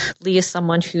counterparts. Lee is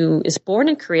someone who is born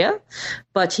in Korea,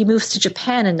 but he moves to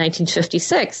Japan in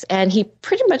 1956, and he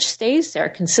pretty much stays there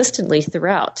consistently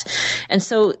throughout. And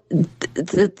so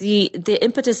the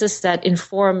impetuses that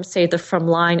inform, say, the From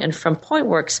Line and From Point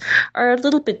works are a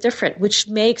little bit different, which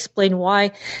may explain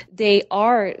why they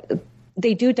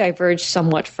do diverge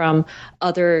somewhat from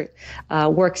other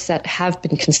works that have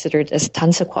been considered as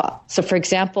Tansekwa. So, for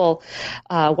example,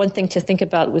 one thing to think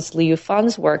about with Liu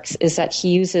Fan's works is that he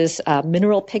uses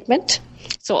mineral pigment.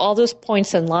 So all those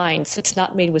points and lines, it's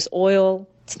not made with oil,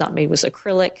 it's not made with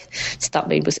acrylic, it's not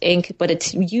made with ink, but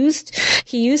he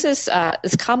uses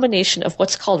this combination of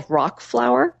what's called rock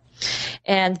flour.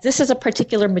 And this is a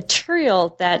particular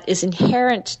material that is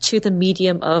inherent to the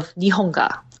medium of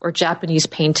Nihonga, or Japanese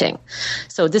painting.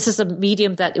 So this is a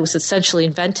medium that it was essentially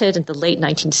invented in the late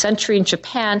 19th century in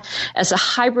Japan as a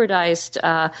hybridized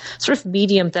sort of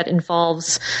medium that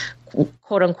involves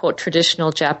quote-unquote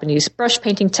traditional Japanese brush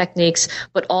painting techniques,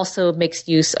 but also makes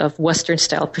use of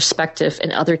Western-style perspective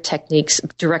and other techniques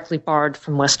directly borrowed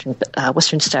from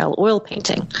Western-style oil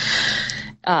painting.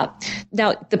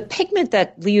 Now, the pigment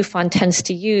that Liu Fan tends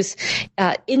to use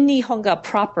in Nihonga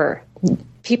proper,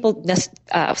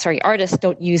 artists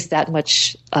don't use that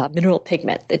much mineral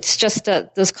pigment. It's just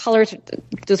those colors,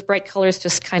 those bright colors,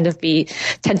 just kind of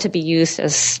tend to be used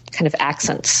as kind of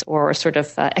accents or sort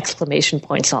of exclamation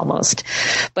points almost.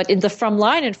 But in the From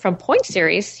Line and From Point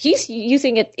series, he's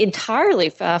using it entirely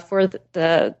for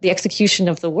the execution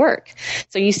of the work.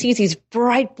 So you see these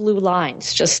bright blue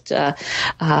lines just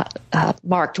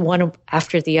marked one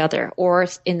after the other. Or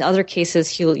in other cases,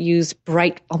 he'll use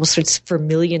bright, almost sort of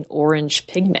vermilion orange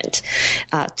pigment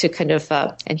to kind of,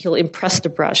 and he'll impress the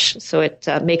brush so it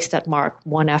makes that mark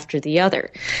one after the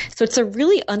other. So it's a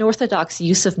really unorthodox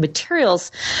use of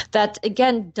materials that,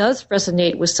 again, does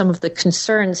resonate with some of the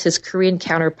concerns his Korean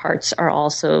counterparts are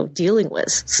also dealing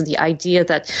with. So the idea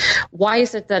that why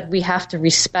is it that we have to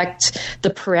respect the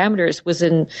parameters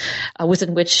within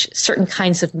which certain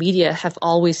kinds of media have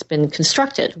always been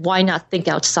constructed? Why not think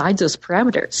outside those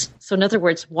parameters? So in other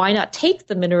words, why not take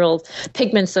the mineral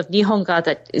pigments of Nihonga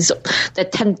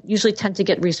that usually tend to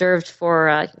get reserved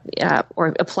for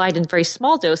or applied in very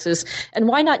small doses, and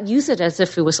why not use it as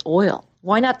if it was oil?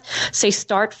 Why not, say,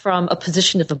 start from a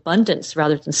position of abundance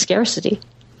rather than scarcity?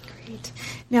 Great.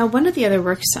 Now, one of the other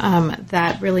works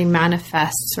that really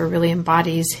manifests or really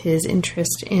embodies his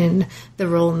interest in the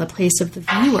role and the place of the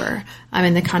viewer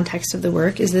in the context of the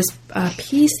work is this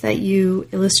piece that you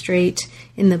illustrate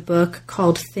in the book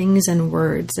called Things and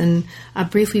Words. And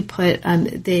briefly put,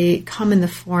 they come in the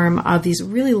form of these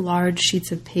really large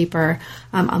sheets of paper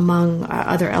among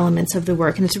other elements of the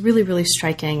work. And it's really, really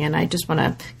striking. And I just want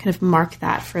to kind of mark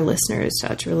that for listeners. So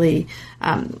it's really,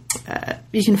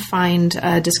 you can find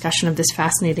a discussion of this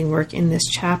fascinating work in this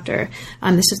chapter.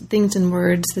 This is Things and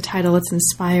Words, the title. It's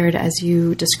inspired, as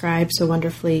you describe so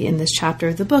wonderfully in this chapter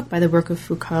of the book, by the work of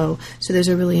Foucault. So there's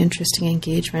a really interesting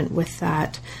engagement with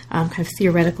that kind of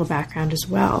theoretical background as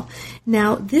well.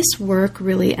 Now, this work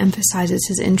really emphasizes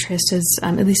his interest, as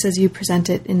at least as you present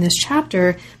it in this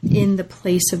chapter, in the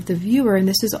place of the viewer. And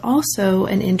this is also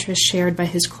an interest shared by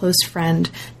his close friend,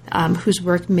 whose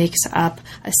work makes up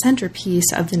a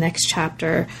centerpiece of the next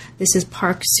chapter. This is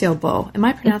Park Seo-bo. Am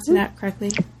I pronouncing that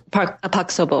correctly? Park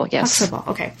Seo-bo, yes. Park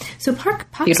Seo-bo, okay. So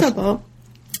Park Seo-bo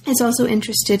is also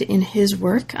interested in his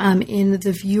work, in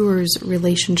the viewer's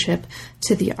relationship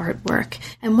to the artwork.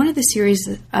 And one of the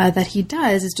series that he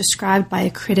does is described by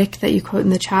a critic that you quote in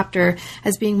the chapter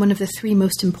as being one of the 3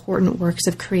 most important works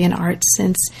of Korean art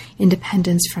since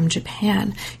independence from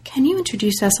Japan. Can you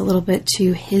introduce us a little bit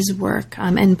to his work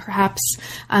and perhaps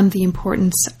the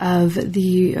importance of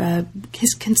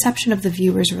his conception of the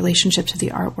viewer's relationship to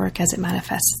the artwork as it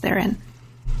manifests therein?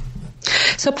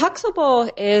 So Park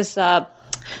So-bo is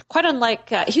quite unlike,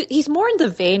 he's more in the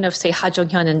vein of, say, Ha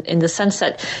Jong-hyun in the sense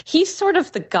that he's sort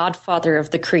of the godfather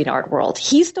of the Korean art world.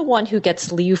 He's the one who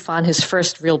gets Lee Yu-fan his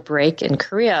first real break in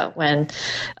Korea when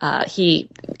he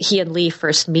and Lee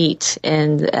first meet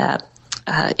in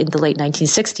the late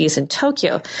 1960s in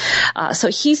Tokyo. So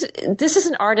this is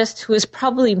an artist who is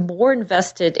probably more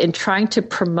invested in trying to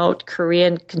promote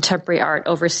Korean contemporary art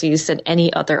overseas than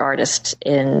any other artist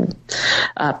in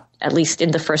at least in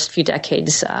the first few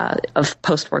decades of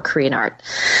post-war Korean art.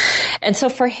 And so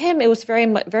for him, it was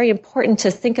very important to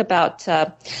think about,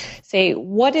 say,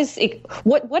 what is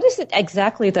it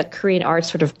exactly that Korean art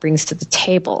sort of brings to the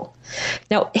table?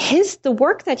 Now, the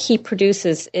work that he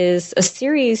produces is a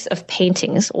series of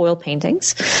paintings, oil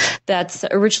paintings, that's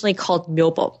originally called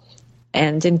myobo.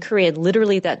 And in Korean,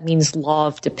 literally that means law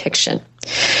of depiction.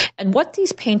 And what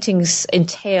these paintings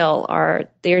entail are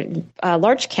they're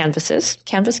large canvases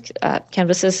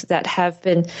that have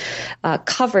been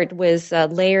covered with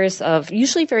layers of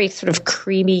usually very sort of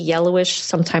creamy, yellowish,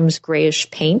 sometimes grayish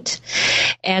paint.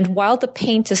 And while the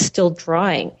paint is still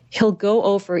drying, he'll go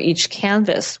over each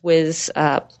canvas with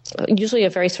usually a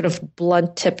very sort of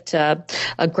blunt-tipped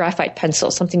graphite pencil,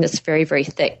 something that's very, very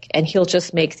thick. And he'll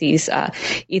just make these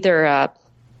either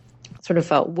sort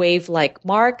of wave-like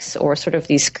marks or sort of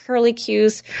these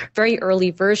curlicues. Very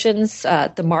early versions,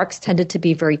 the marks tended to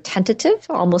be very tentative,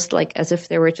 almost like as if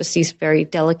they were just these very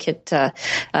delicate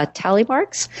tally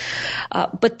marks.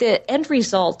 But the end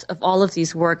result of all of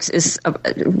these works is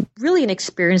really an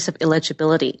experience of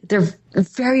illegibility. They're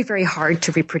very, very hard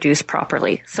to reproduce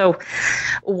properly. So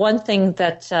one thing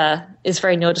that is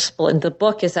very noticeable in the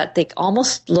book is that they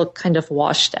almost look kind of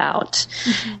washed out.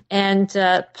 Mm-hmm. And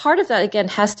part of that, again,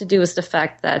 has to do with the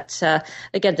fact that,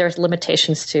 again, there's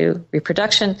limitations to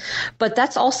reproduction, but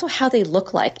that's also how they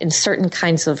look like in certain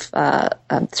kinds of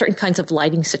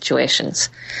lighting situations.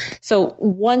 So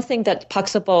one thing that Park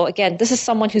So-bo, again, this is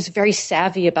someone who's very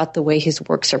savvy about the way his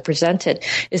works are presented,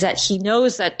 is that he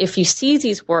knows that if you see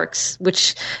these works,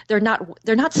 which they're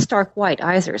not stark white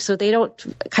either, so they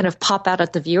don't kind of pop out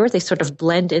at the viewer, they sort of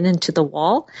blend into the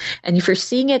wall. And if you're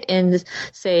seeing it in,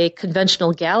 say,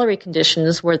 conventional gallery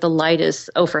conditions where the light is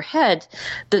overhead,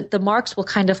 the marks will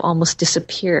kind of almost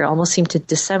disappear, almost seem to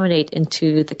disseminate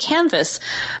into the canvas,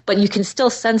 but you can still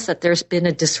sense that there's been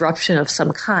a disruption of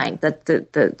some kind, that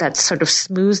that sort of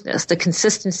smoothness, the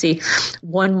consistency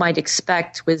one might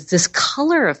expect with this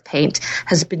color of paint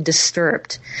has been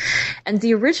disturbed. And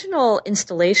the original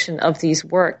installation of these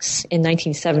works in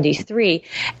 1973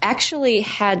 actually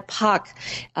had Park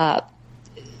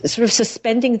sort of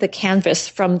suspending the canvas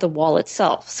from the wall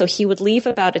itself. So he would leave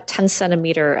about a 10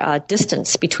 centimeter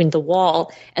distance between the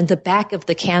wall and the back of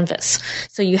the canvas.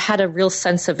 So you had a real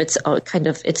sense of its kind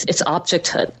of its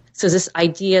objecthood. So this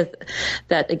idea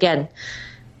that, again,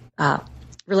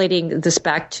 relating this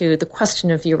back to the question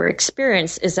of viewer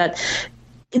experience, is that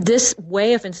this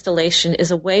way of installation is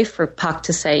a way for Park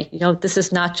to say, this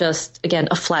is not just, again,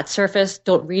 a flat surface.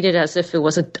 Don't read it as if it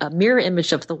was a mirror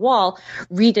image of the wall.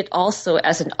 Read it also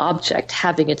as an object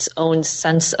having its own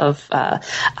sense of,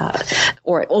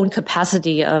 or own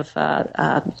capacity of,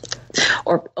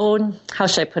 or own, how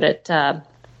should I put it,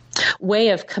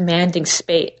 way of commanding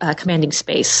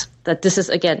space. That this is,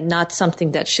 again, not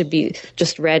something that should be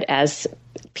just read as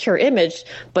pure image,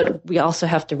 but we also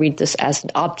have to read this as an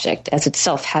object, as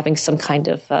itself having some kind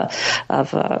of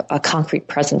a concrete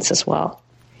presence as well.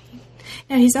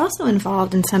 Now, he's also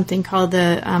involved in something called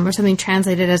or something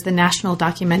translated as the National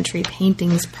Documentary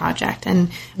Paintings Project. And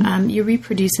you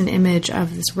reproduce an image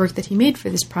of this work that he made for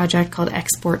this project called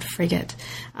Export Frigate.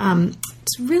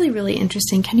 It's really, really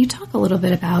interesting. Can you talk a little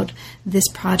bit about this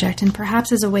project and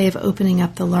perhaps as a way of opening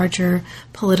up the larger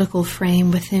political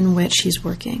frame within which he's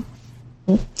working?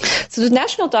 So the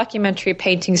National Documentary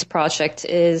Paintings Project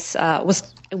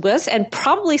was and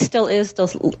probably still is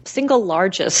the single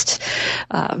largest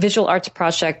visual arts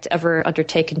project ever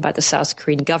undertaken by the South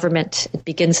Korean government. It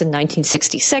begins in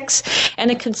 1966, and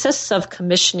it consists of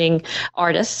commissioning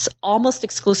artists, almost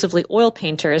exclusively oil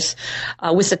painters,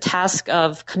 with the task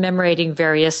of commemorating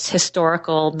various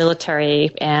historical,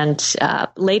 military, and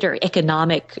later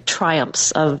economic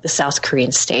triumphs of the South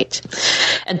Korean state.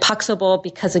 And Park Seo-bo,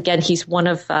 because again, he's one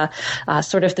of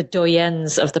sort of the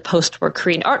doyens of the post-war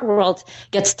Korean art world,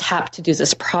 gets tapped to do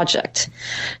this project.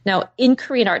 Now, in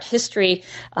Korean art history,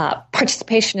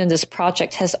 participation in this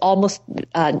project has almost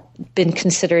been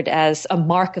considered as a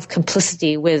mark of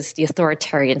complicity with the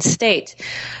authoritarian state.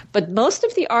 But most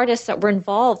of the artists that were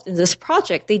involved in this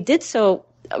project, they did so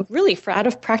really for out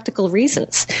of practical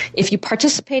reasons. If you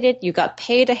participated, you got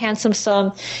paid a handsome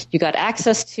sum, you got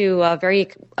access to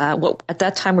what at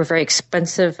that time were very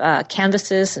expensive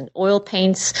canvases and oil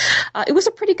paints. It was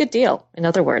a pretty good deal, in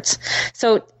other words.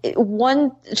 So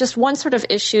one sort of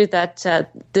issue that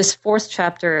this fourth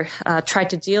chapter tried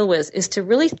to deal with is to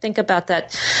really think about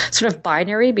that sort of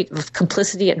binary of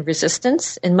complicity and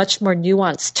resistance in much more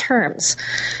nuanced terms.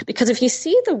 Because if you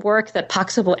see the work that Park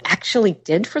Seo-bo actually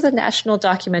did for the National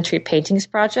Documentary Paintings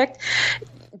Project,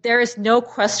 there is no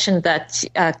question that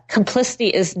complicity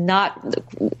is not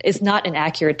an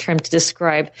accurate term to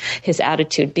describe his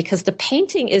attitude, because the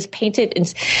painting is painted in.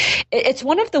 It's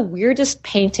one of the weirdest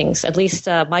paintings, at least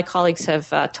my colleagues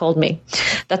have told me,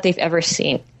 that they've ever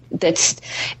seen.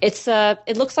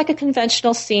 It looks like a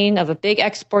conventional scene of a big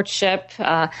export ship,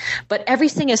 but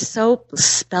everything is so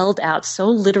spelled out so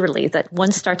literally that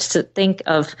one starts to think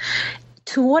of,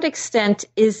 to what extent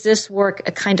is this work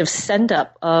a kind of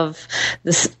send-up of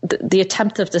the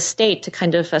attempt of the state to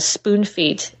kind of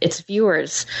spoon-feed its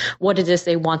viewers what it is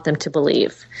they want them to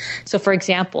believe? So, for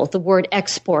example, the word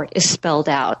export is spelled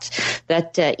out,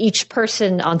 that each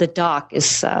person on the dock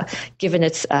is given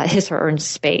his or her own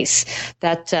space,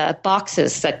 that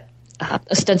boxes that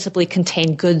ostensibly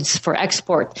contain goods for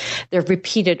export, they're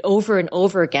repeated over and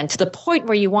over again to the point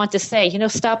where you want to say,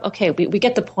 stop. Okay, we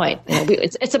get the point.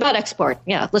 It's about export.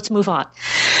 Yeah, let's move on.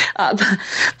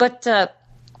 But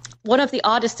one of the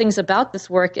oddest things about this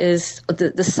work is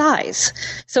the size.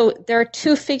 So there are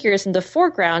two figures in the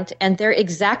foreground, and they're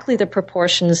exactly the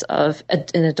proportions of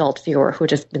an adult viewer who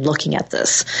would have been looking at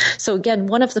this. So again,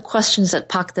 one of the questions that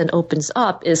Pak then opens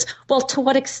up is, well, to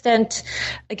what extent,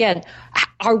 again,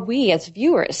 are we as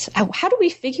viewers, how do we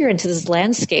figure into this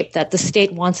landscape that the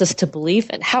state wants us to believe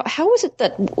in? How is it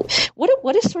that,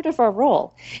 what is sort of our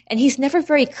role? And he's never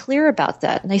very clear about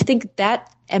that. And I think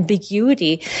that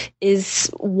ambiguity is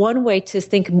one way to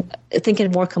think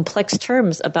in more complex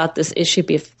terms about this issue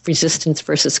of resistance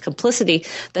versus complicity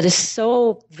that is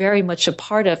so very much a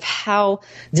part of how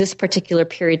this particular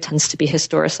period tends to be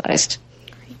historicized.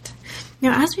 Great.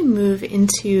 Now, as we move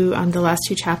into the last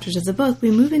two chapters of the book, we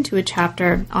move into a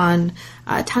chapter on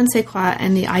Tansekwa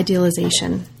and the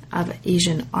idealization of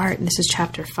Asian art, and this is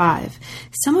chapter 5.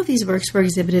 Some of these works were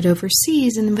exhibited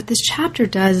overseas, and what this chapter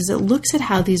does is it looks at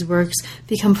how these works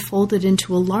become folded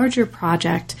into a larger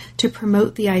project to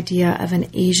promote the idea of an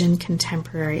Asian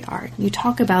contemporary art. You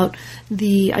talk about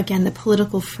the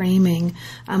political framing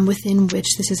within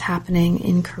which this is happening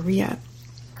in Korea.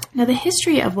 Now, the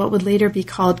history of what would later be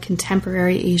called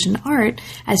contemporary Asian art,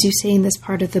 as you say in this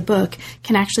part of the book,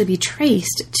 can actually be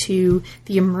traced to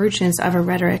the emergence of a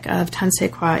rhetoric of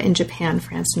Tansekwa in Japan,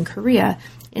 France, and Korea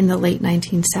in the late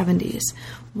 1970s.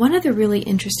 One of the really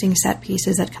interesting set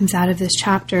pieces that comes out of this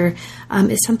chapter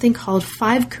is something called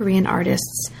 5 Korean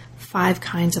Artists, 5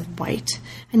 Kinds of White.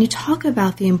 And you talk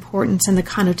about the importance and the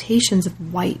connotations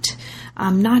of white,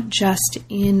 not just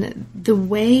in the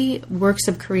way works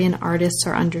of Korean artists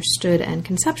are understood and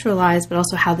conceptualized, but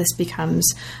also how this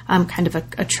becomes kind of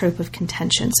a trope of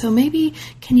contention. So maybe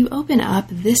can you open up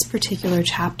this particular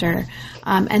chapter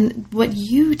and what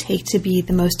you take to be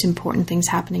the most important things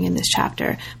happening in this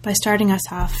chapter by starting us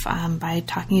off by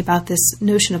talking about this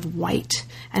notion of white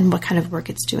and what kind of work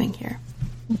it's doing here.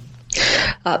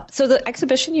 So the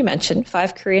exhibition you mentioned,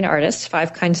 5 Korean Artists,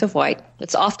 5 Kinds of White,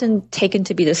 it's often taken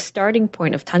to be the starting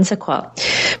point of Tansekwa.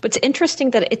 But it's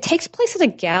interesting that it takes place at a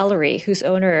gallery whose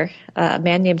owner, a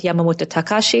man named Yamamoto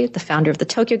Takashi, the founder of the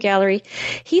Tokyo Gallery,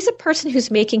 he's a person who's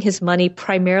making his money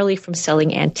primarily from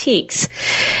selling antiques.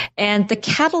 And the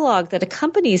catalog that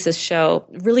accompanies this show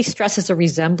really stresses a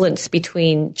resemblance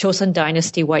between Joseon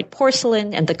Dynasty white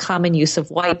porcelain and the common use of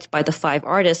white by the 5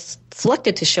 artists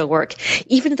selected to show work,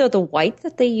 even though the white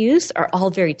that they use are all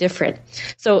very different.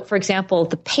 So, for example,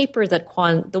 the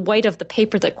white of the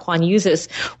paper that Kwan uses,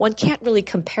 one can't really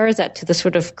compare that to the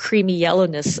sort of creamy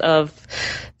yellowness of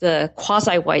the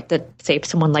quasi-white that, say,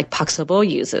 someone like Park Seo-bo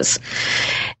uses.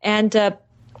 And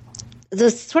the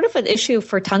sort of an issue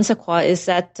for Tansekwa is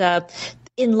that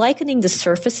in likening the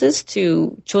surfaces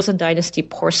to Joseon Dynasty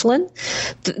porcelain,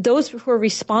 those who were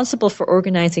responsible for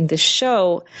organizing this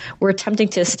show were attempting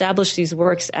to establish these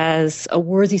works as a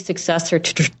worthy successor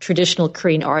to traditional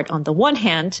Korean art on the one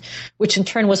hand, which in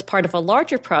turn was part of a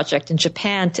larger project in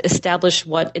Japan to establish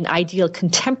what an ideal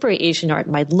contemporary Asian art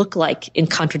might look like in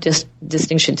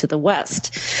contradistinction to the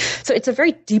West. So it's a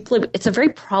very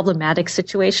problematic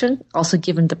situation, also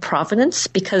given the provenance,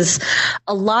 because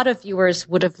a lot of viewers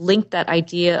would have linked that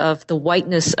idea of the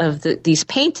whiteness of these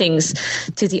paintings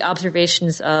to the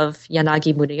observations of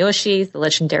Yanagi Muneyoshi, the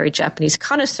legendary Japanese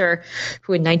connoisseur,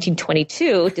 who in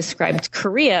 1922 described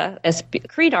Korean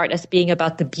art as being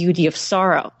about the beauty of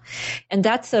sorrow. And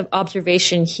that's an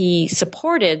observation he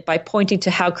supported by pointing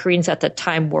to how Koreans at that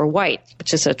time wore white,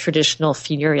 which is a traditional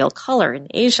funereal color in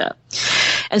Asia.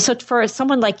 And so for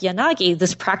someone like Yanagi,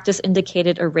 this practice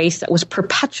indicated a race that was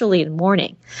perpetually in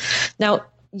mourning. Now,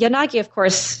 Yanagi, of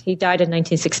course, he died in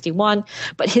 1961,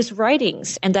 but his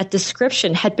writings and that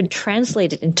description had been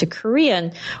translated into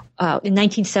Korean in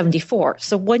 1974.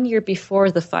 So 1 year before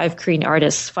the Five Korean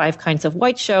Artists, Five Kinds of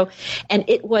White show. And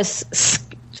it was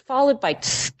followed by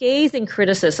scathing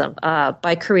criticism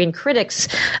by Korean critics,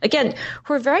 again,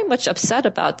 who are very much upset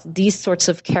about these sorts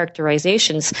of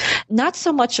characterizations, not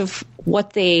so much of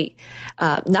what they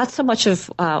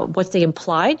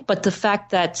implied, but the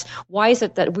fact that why is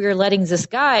it that we're letting this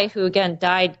guy who, again,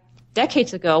 died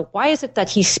decades ago, why is it that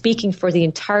he's speaking for the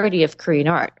entirety of Korean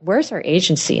art? Where's our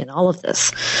agency in all of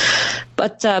this?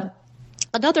 But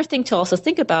another thing to also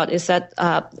think about is that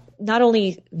not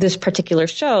only this particular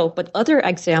show, but other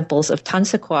examples of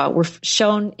Tansekwa were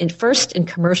shown first in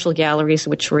commercial galleries,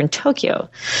 which were in Tokyo.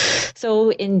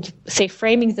 So in, say,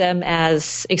 framing them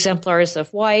as exemplars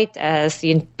of white, as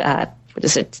the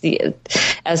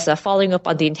following up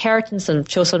on the inheritance of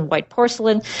Joseon white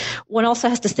porcelain, one also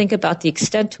has to think about the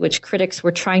extent to which critics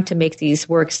were trying to make these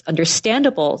works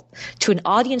understandable to an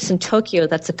audience in Tokyo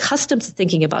that's accustomed to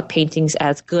thinking about paintings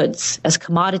as goods, as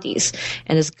commodities,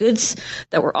 and as goods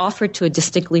that were offered to a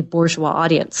distinctly bourgeois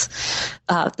audience.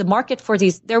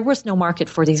 There was no market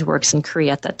for these works in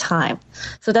Korea at that time.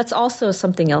 So that's also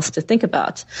something else to think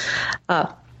about.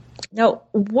 Now,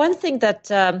 one thing that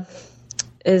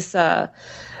is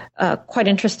quite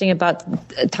interesting about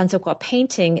Tansekwa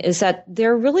painting is that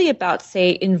they're really about,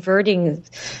 say, inverting,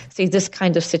 say, this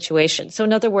kind of situation. So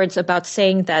in other words, about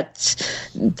saying that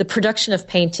the production of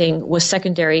painting was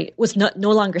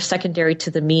no longer secondary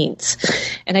to the means.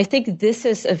 And I think this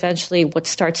is eventually what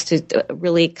starts to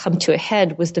really come to a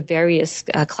head with the various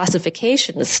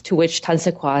classifications to which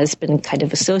Tansekwa has been kind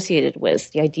of associated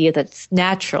with. The idea that it's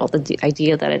natural, the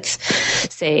idea that it's,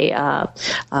 say,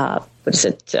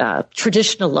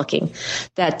 traditional looking,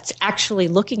 that actually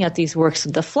looking at these works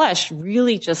of the flesh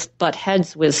really just butt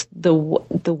heads with the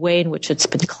way in which it's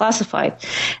been classified.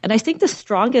 And I think the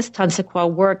strongest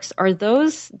Tansekwa works are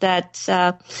those that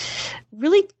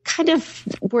really kind of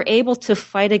were able to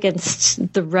fight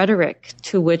against the rhetoric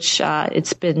to which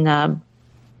it's been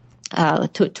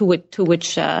to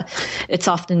which it's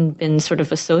often been sort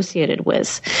of associated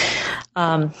with.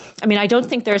 I don't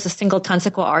think there's a single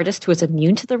Tansekwa artist who is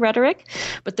immune to the rhetoric,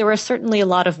 but there are certainly a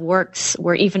lot of works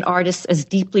where even artists as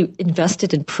deeply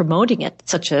invested in promoting it,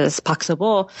 such as Park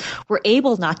So-bo, were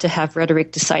able not to have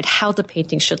rhetoric decide how the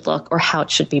painting should look or how it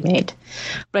should be made.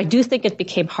 But I do think it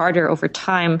became harder over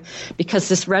time because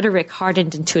this rhetoric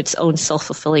hardened into its own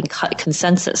self-fulfilling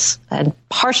consensus. And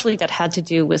partially that had to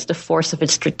do with the force of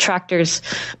its detractors,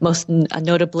 most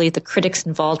notably the critics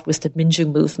involved with the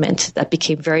Minju movement that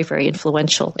became very, very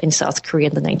influential in South Korea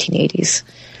in the 1980s.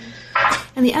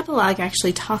 And the epilogue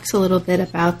actually talks a little bit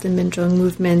about the Minjung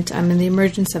movement and the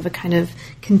emergence of a kind of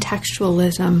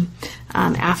contextualism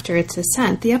after its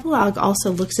ascent. The epilogue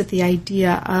also looks at the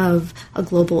idea of a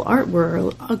global art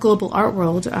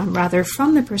world, rather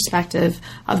from the perspective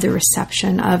of the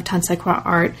reception of Tansekwa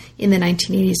art in the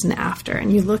 1980s and after.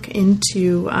 And you look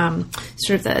into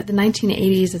sort of the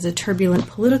 1980s as a turbulent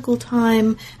political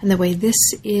time and the way this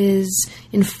is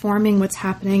informing what's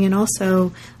happening, and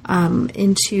also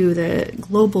into the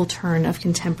global turn of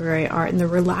contemporary art and the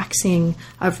relaxing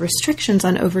of restrictions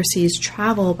on overseas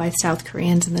travel by South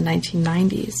Koreans in the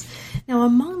 1990s. Now,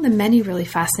 among the many really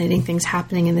fascinating things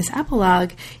happening in this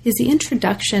epilogue is the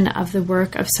introduction of the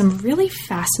work of some really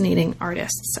fascinating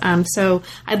artists. So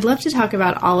I'd love to talk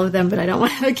about all of them, but I don't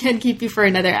want to, again, keep you for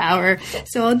another hour.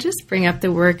 So I'll just bring up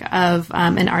the work of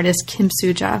an artist, Kim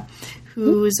Suja, who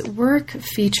whose work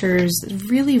features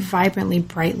really vibrantly,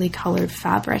 brightly colored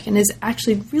fabric and is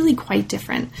actually really quite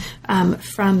different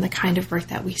from the kind of work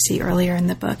that we see earlier in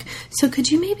the book. So could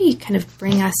you maybe kind of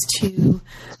bring us to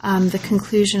the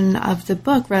conclusion of the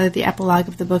book, rather the epilogue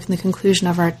of the book and the conclusion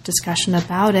of our discussion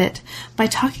about it, by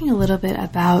talking a little bit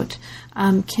about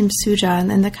Kim Soo-ja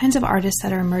and the kinds of artists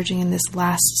that are emerging in this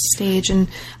last stage, and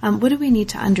what do we need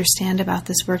to understand about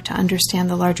this work to understand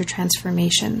the larger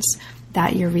transformations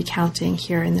that you're recounting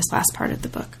here in this last part of the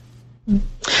book?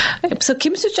 So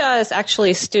Kim Soo-ja is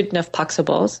actually a student of Park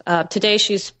So-bo's. Today,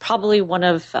 she's probably one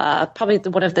of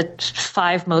the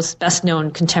 5 most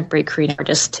best-known contemporary Korean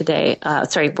artists today.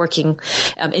 Working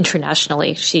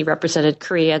internationally. She represented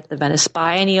Korea at the Venice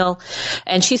Biennial,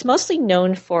 and she's mostly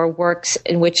known for works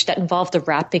that involve the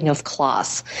wrapping of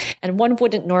cloth. And one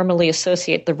wouldn't normally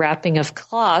associate the wrapping of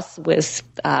cloth with,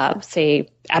 say,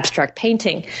 abstract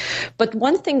painting. But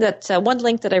one link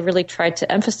that I really tried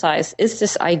to emphasize is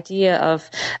this idea of,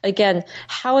 again,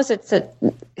 how is it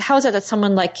that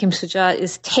someone like Kim Soo-ja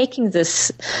is taking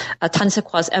this Tan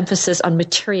Se-kwa's emphasis on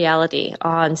materiality,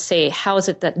 on, say, how is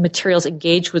it that materials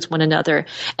engage with one another,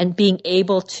 and being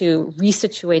able to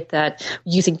resituate that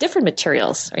using different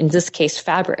materials, or in this case,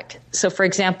 fabric. So, for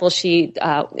example, she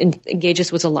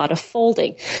engages with a lot of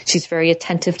folding. She's very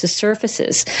attentive to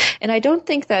surfaces. And I don't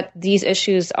think that these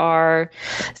issues are,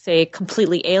 say,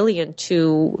 completely alien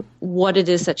to what it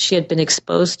is that she had been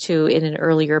exposed to in an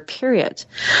earlier period.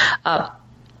 But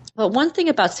one thing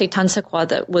about, say, Tan Se-kwa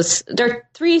there are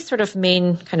 3 sort of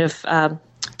main kind of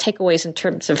takeaways in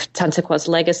terms of Tan Se-kwa's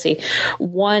legacy.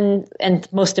 One, and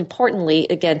most importantly,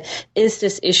 again, is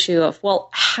this issue of, well,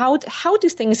 how do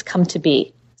things come to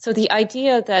be? So the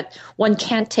idea that one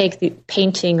can't take the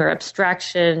painting or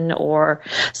abstraction or,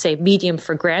 say, medium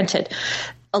for granted.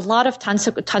 A lot of Tan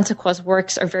Se-kwa's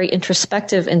works are very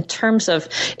introspective in terms of,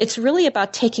 it's really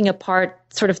about taking apart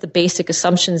sort of the basic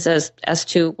assumptions as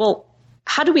to, well,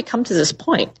 how do we come to this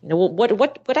point?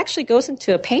 What actually goes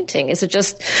into a painting? Is it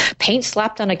just paint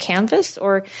slapped on a canvas,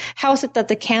 or how is it that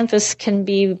the canvas can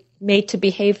be made to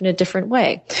behave in a different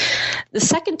way? The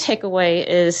second takeaway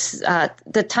is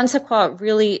that Tan Se-kwa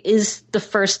really is the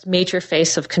first major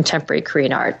face of contemporary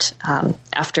Korean art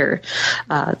after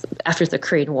the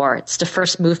Korean War. It's the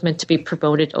first movement to be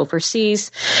promoted overseas,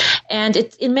 and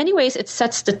in many ways it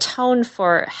sets the tone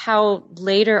for how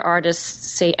later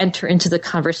artists, say, enter into the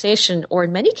conversation, or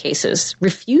in many cases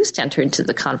refuse to enter into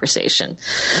the conversation.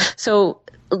 So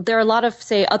there are a lot of,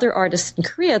 say, other artists in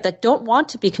Korea that don't want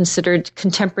to be considered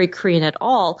contemporary Korean at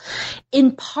all,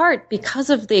 in part because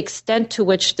of the extent to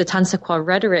which the Tan Se-kwa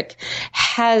rhetoric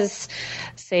has,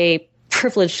 say,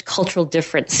 privileged cultural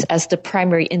difference as the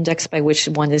primary index by which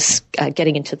one is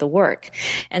getting into the work.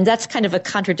 And that's kind of a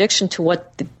contradiction to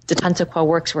what the Tan Se-kwa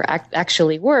works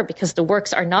actually were, because the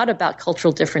works are not about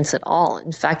cultural difference at all.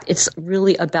 In fact, it's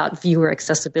really about viewer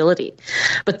accessibility.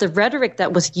 But the rhetoric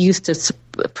that was used to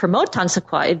promote Tan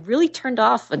Se-kwa, it really turned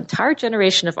off an entire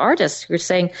generation of artists who were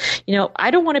saying,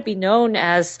 I don't want to be known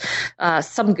as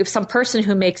some person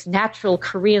who makes natural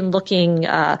Korean-looking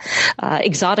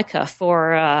exotica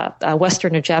for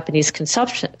Western or Japanese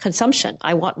consumption.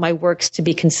 I want my works to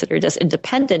be considered as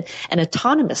independent and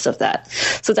autonomous of that.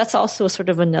 So that's also sort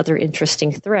of another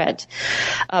interesting thread.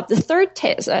 The third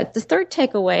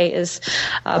takeaway is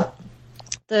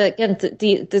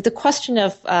the question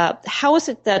of how is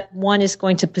it that one is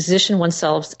going to position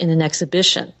oneself in an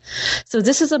exhibition. So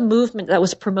this is a movement that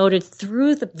was promoted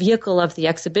through the vehicle of the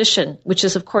exhibition, which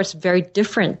is, of course, very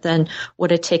different than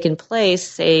what had taken place,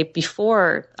 say,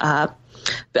 before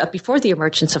the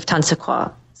emergence of Tan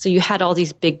Se-kwa. So you had all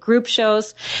these big group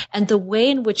shows, and the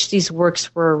way in which these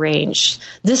works were arranged,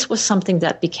 this was something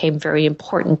that became very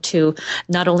important to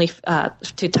not only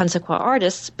to Tan Se-kwa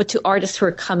artists, but to artists who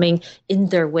are coming in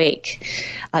their wake.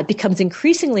 It becomes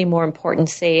increasingly more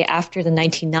important, say, after the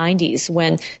 1990s,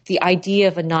 when the idea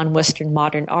of a non-Western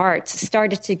modern art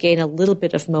started to gain a little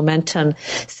bit of momentum,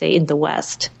 say, in the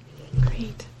West.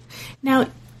 Great. Now,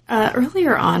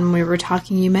 earlier on, when we were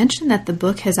talking, you mentioned that the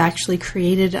book has actually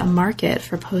created a market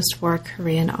for post-war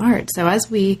Korean art. So as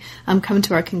we come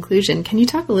to our conclusion, can you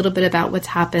talk a little bit about what's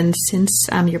happened since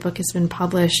your book has been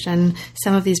published and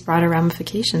some of these broader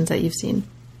ramifications that you've seen?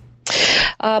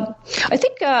 I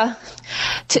think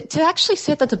to actually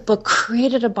say that the book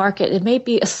created a market, it may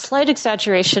be a slight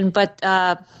exaggeration, but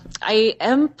I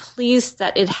am pleased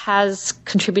that it has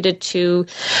contributed to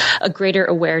a greater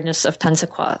awareness of Tan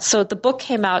Se-kwa. So the book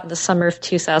came out in the summer of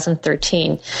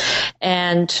 2013,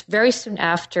 and very soon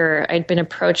after, I'd been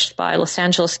approached by a Los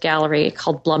Angeles gallery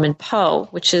called Blum & Poe,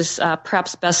 which is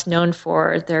perhaps best known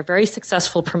for their very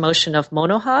successful promotion of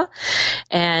Monoha,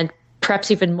 and perhaps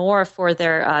even more for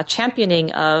their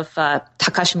championing of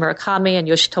Takashi Murakami and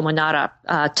Yoshitomo Nara,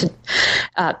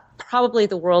 probably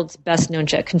the world's best-known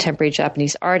contemporary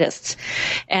Japanese artists.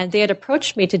 And they had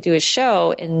approached me to do a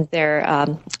show in their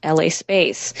LA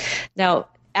space. Now,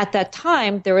 at that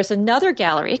time, there was another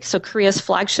gallery, so Korea's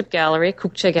flagship gallery,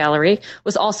 Kukje Gallery,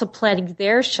 was also planning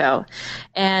their show.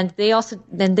 And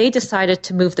they decided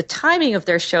to move the timing of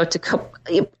their show to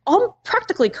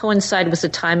practically coincide with the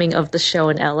timing of the show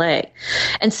in LA.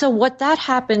 And so what that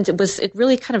happened was it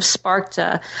really kind of sparked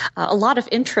a lot of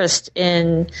interest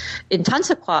in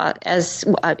Tansakwa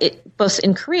both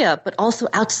in Korea, but also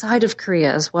outside of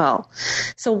Korea as well.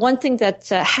 So one thing that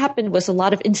happened was a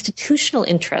lot of institutional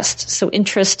interest. So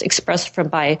interest expressed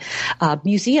by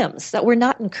museums that were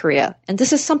not in Korea, and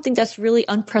this is something that's really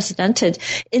unprecedented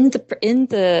in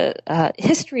the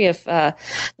history of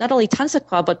not only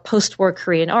Tansakwa but post-war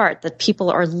Korean art. That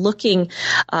people are looking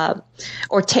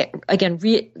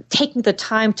taking the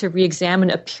time to re-examine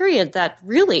a period that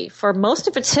really, for most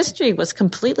of its history, was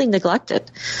completely neglected.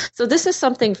 So this is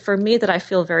something for me that I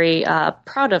feel very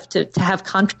proud of to have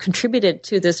contributed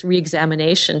to this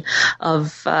re-examination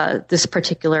of this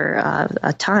particular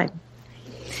time.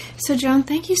 So, Joan,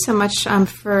 thank you so much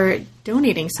for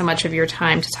donating so much of your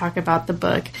time to talk about the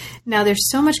book. Now, there's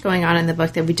so much going on in the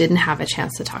book that we didn't have a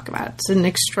chance to talk about. It's an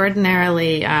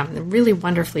extraordinarily, really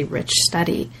wonderfully rich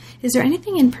study. Is there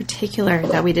anything in particular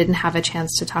that we didn't have a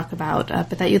chance to talk about,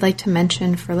 but that you'd like to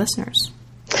mention for listeners?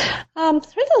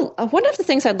 One of the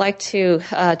things I'd like to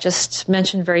just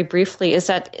mention very briefly is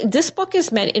that this book is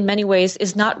in many ways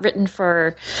is not written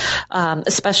for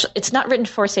it's not written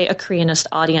for, say, a Koreanist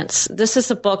audience. This is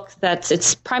a book that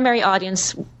its primary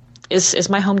audience is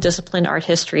my home discipline, art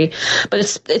history, but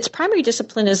its primary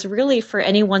discipline is really for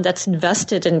anyone that's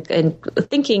invested in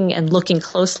thinking and looking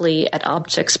closely at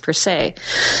objects per se.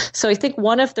 So I think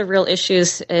one of the real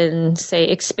issues in, say,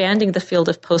 expanding the field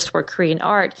of post-war Korean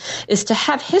art is to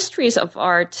have histories of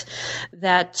art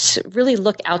that really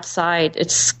look outside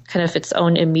its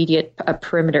own immediate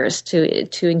perimeters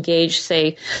to engage,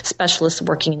 say, specialists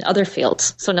working in other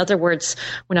fields. So in other words,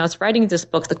 when I was writing this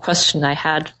book, the question I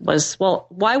had was, well,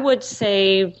 why would,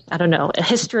 say, I don't know, a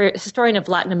historian of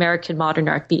Latin American modern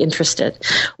art be interested?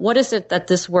 What is it that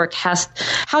this work has?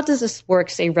 How does this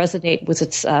work, say, resonate with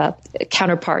its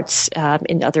counterparts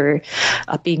in other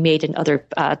being made in other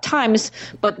times,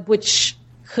 but which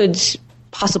could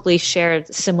possibly share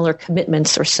similar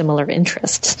commitments or similar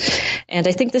interests? And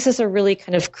I think this is a really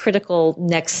kind of critical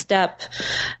next step,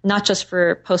 not just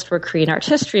for post-war Korean art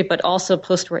history, but also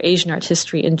post-war Asian art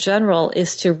history in general,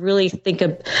 is to really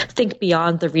think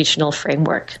beyond the regional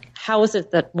framework. How is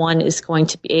it that one is going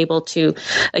to be able to,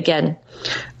 again,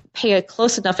 pay a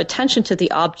close enough attention to the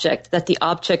object that the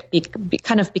object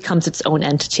kind of becomes its own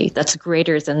entity that's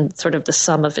greater than sort of the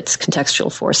sum of its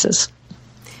contextual forces?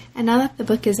 And now that the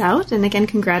book is out, and again,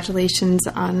 congratulations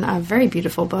on a very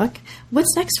beautiful book,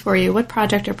 what's next for you? What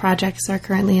project or projects are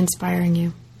currently inspiring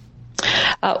you?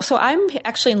 So I'm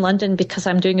actually in London because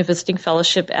I'm doing a visiting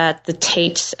fellowship at the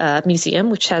Tate Museum,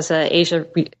 which has a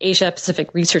Asia Pacific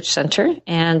Research Center.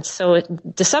 And so in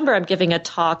December, I'm giving a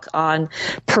talk on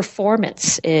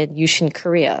performance in Yushin,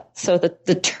 Korea. So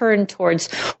the turn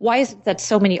towards why is it that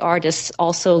so many artists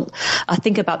also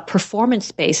think about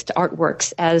performance-based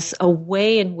artworks as a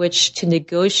way in which to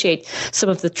negotiate some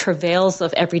of the travails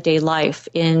of everyday life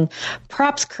in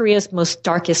perhaps Korea's most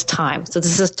darkest time. So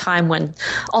this is a time when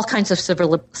all kinds of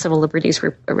civil liberties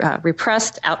were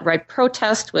repressed. Outright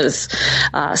protest was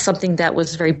something that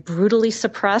was very brutally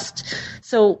suppressed.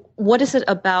 So what is it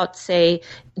about, say,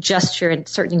 gesture and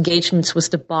certain engagements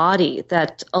with the body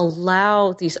that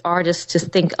allow these artists to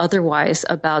think otherwise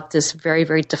about this very,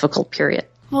 very difficult period?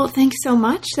 Well, thanks so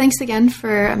much. Thanks again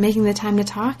for making the time to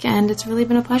talk, and it's really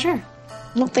been a pleasure.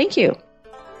 Well, thank you.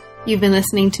 You've been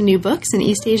listening to New Books in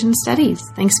East Asian Studies.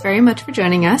 Thanks very much for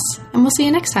joining us, and we'll see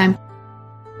you next time.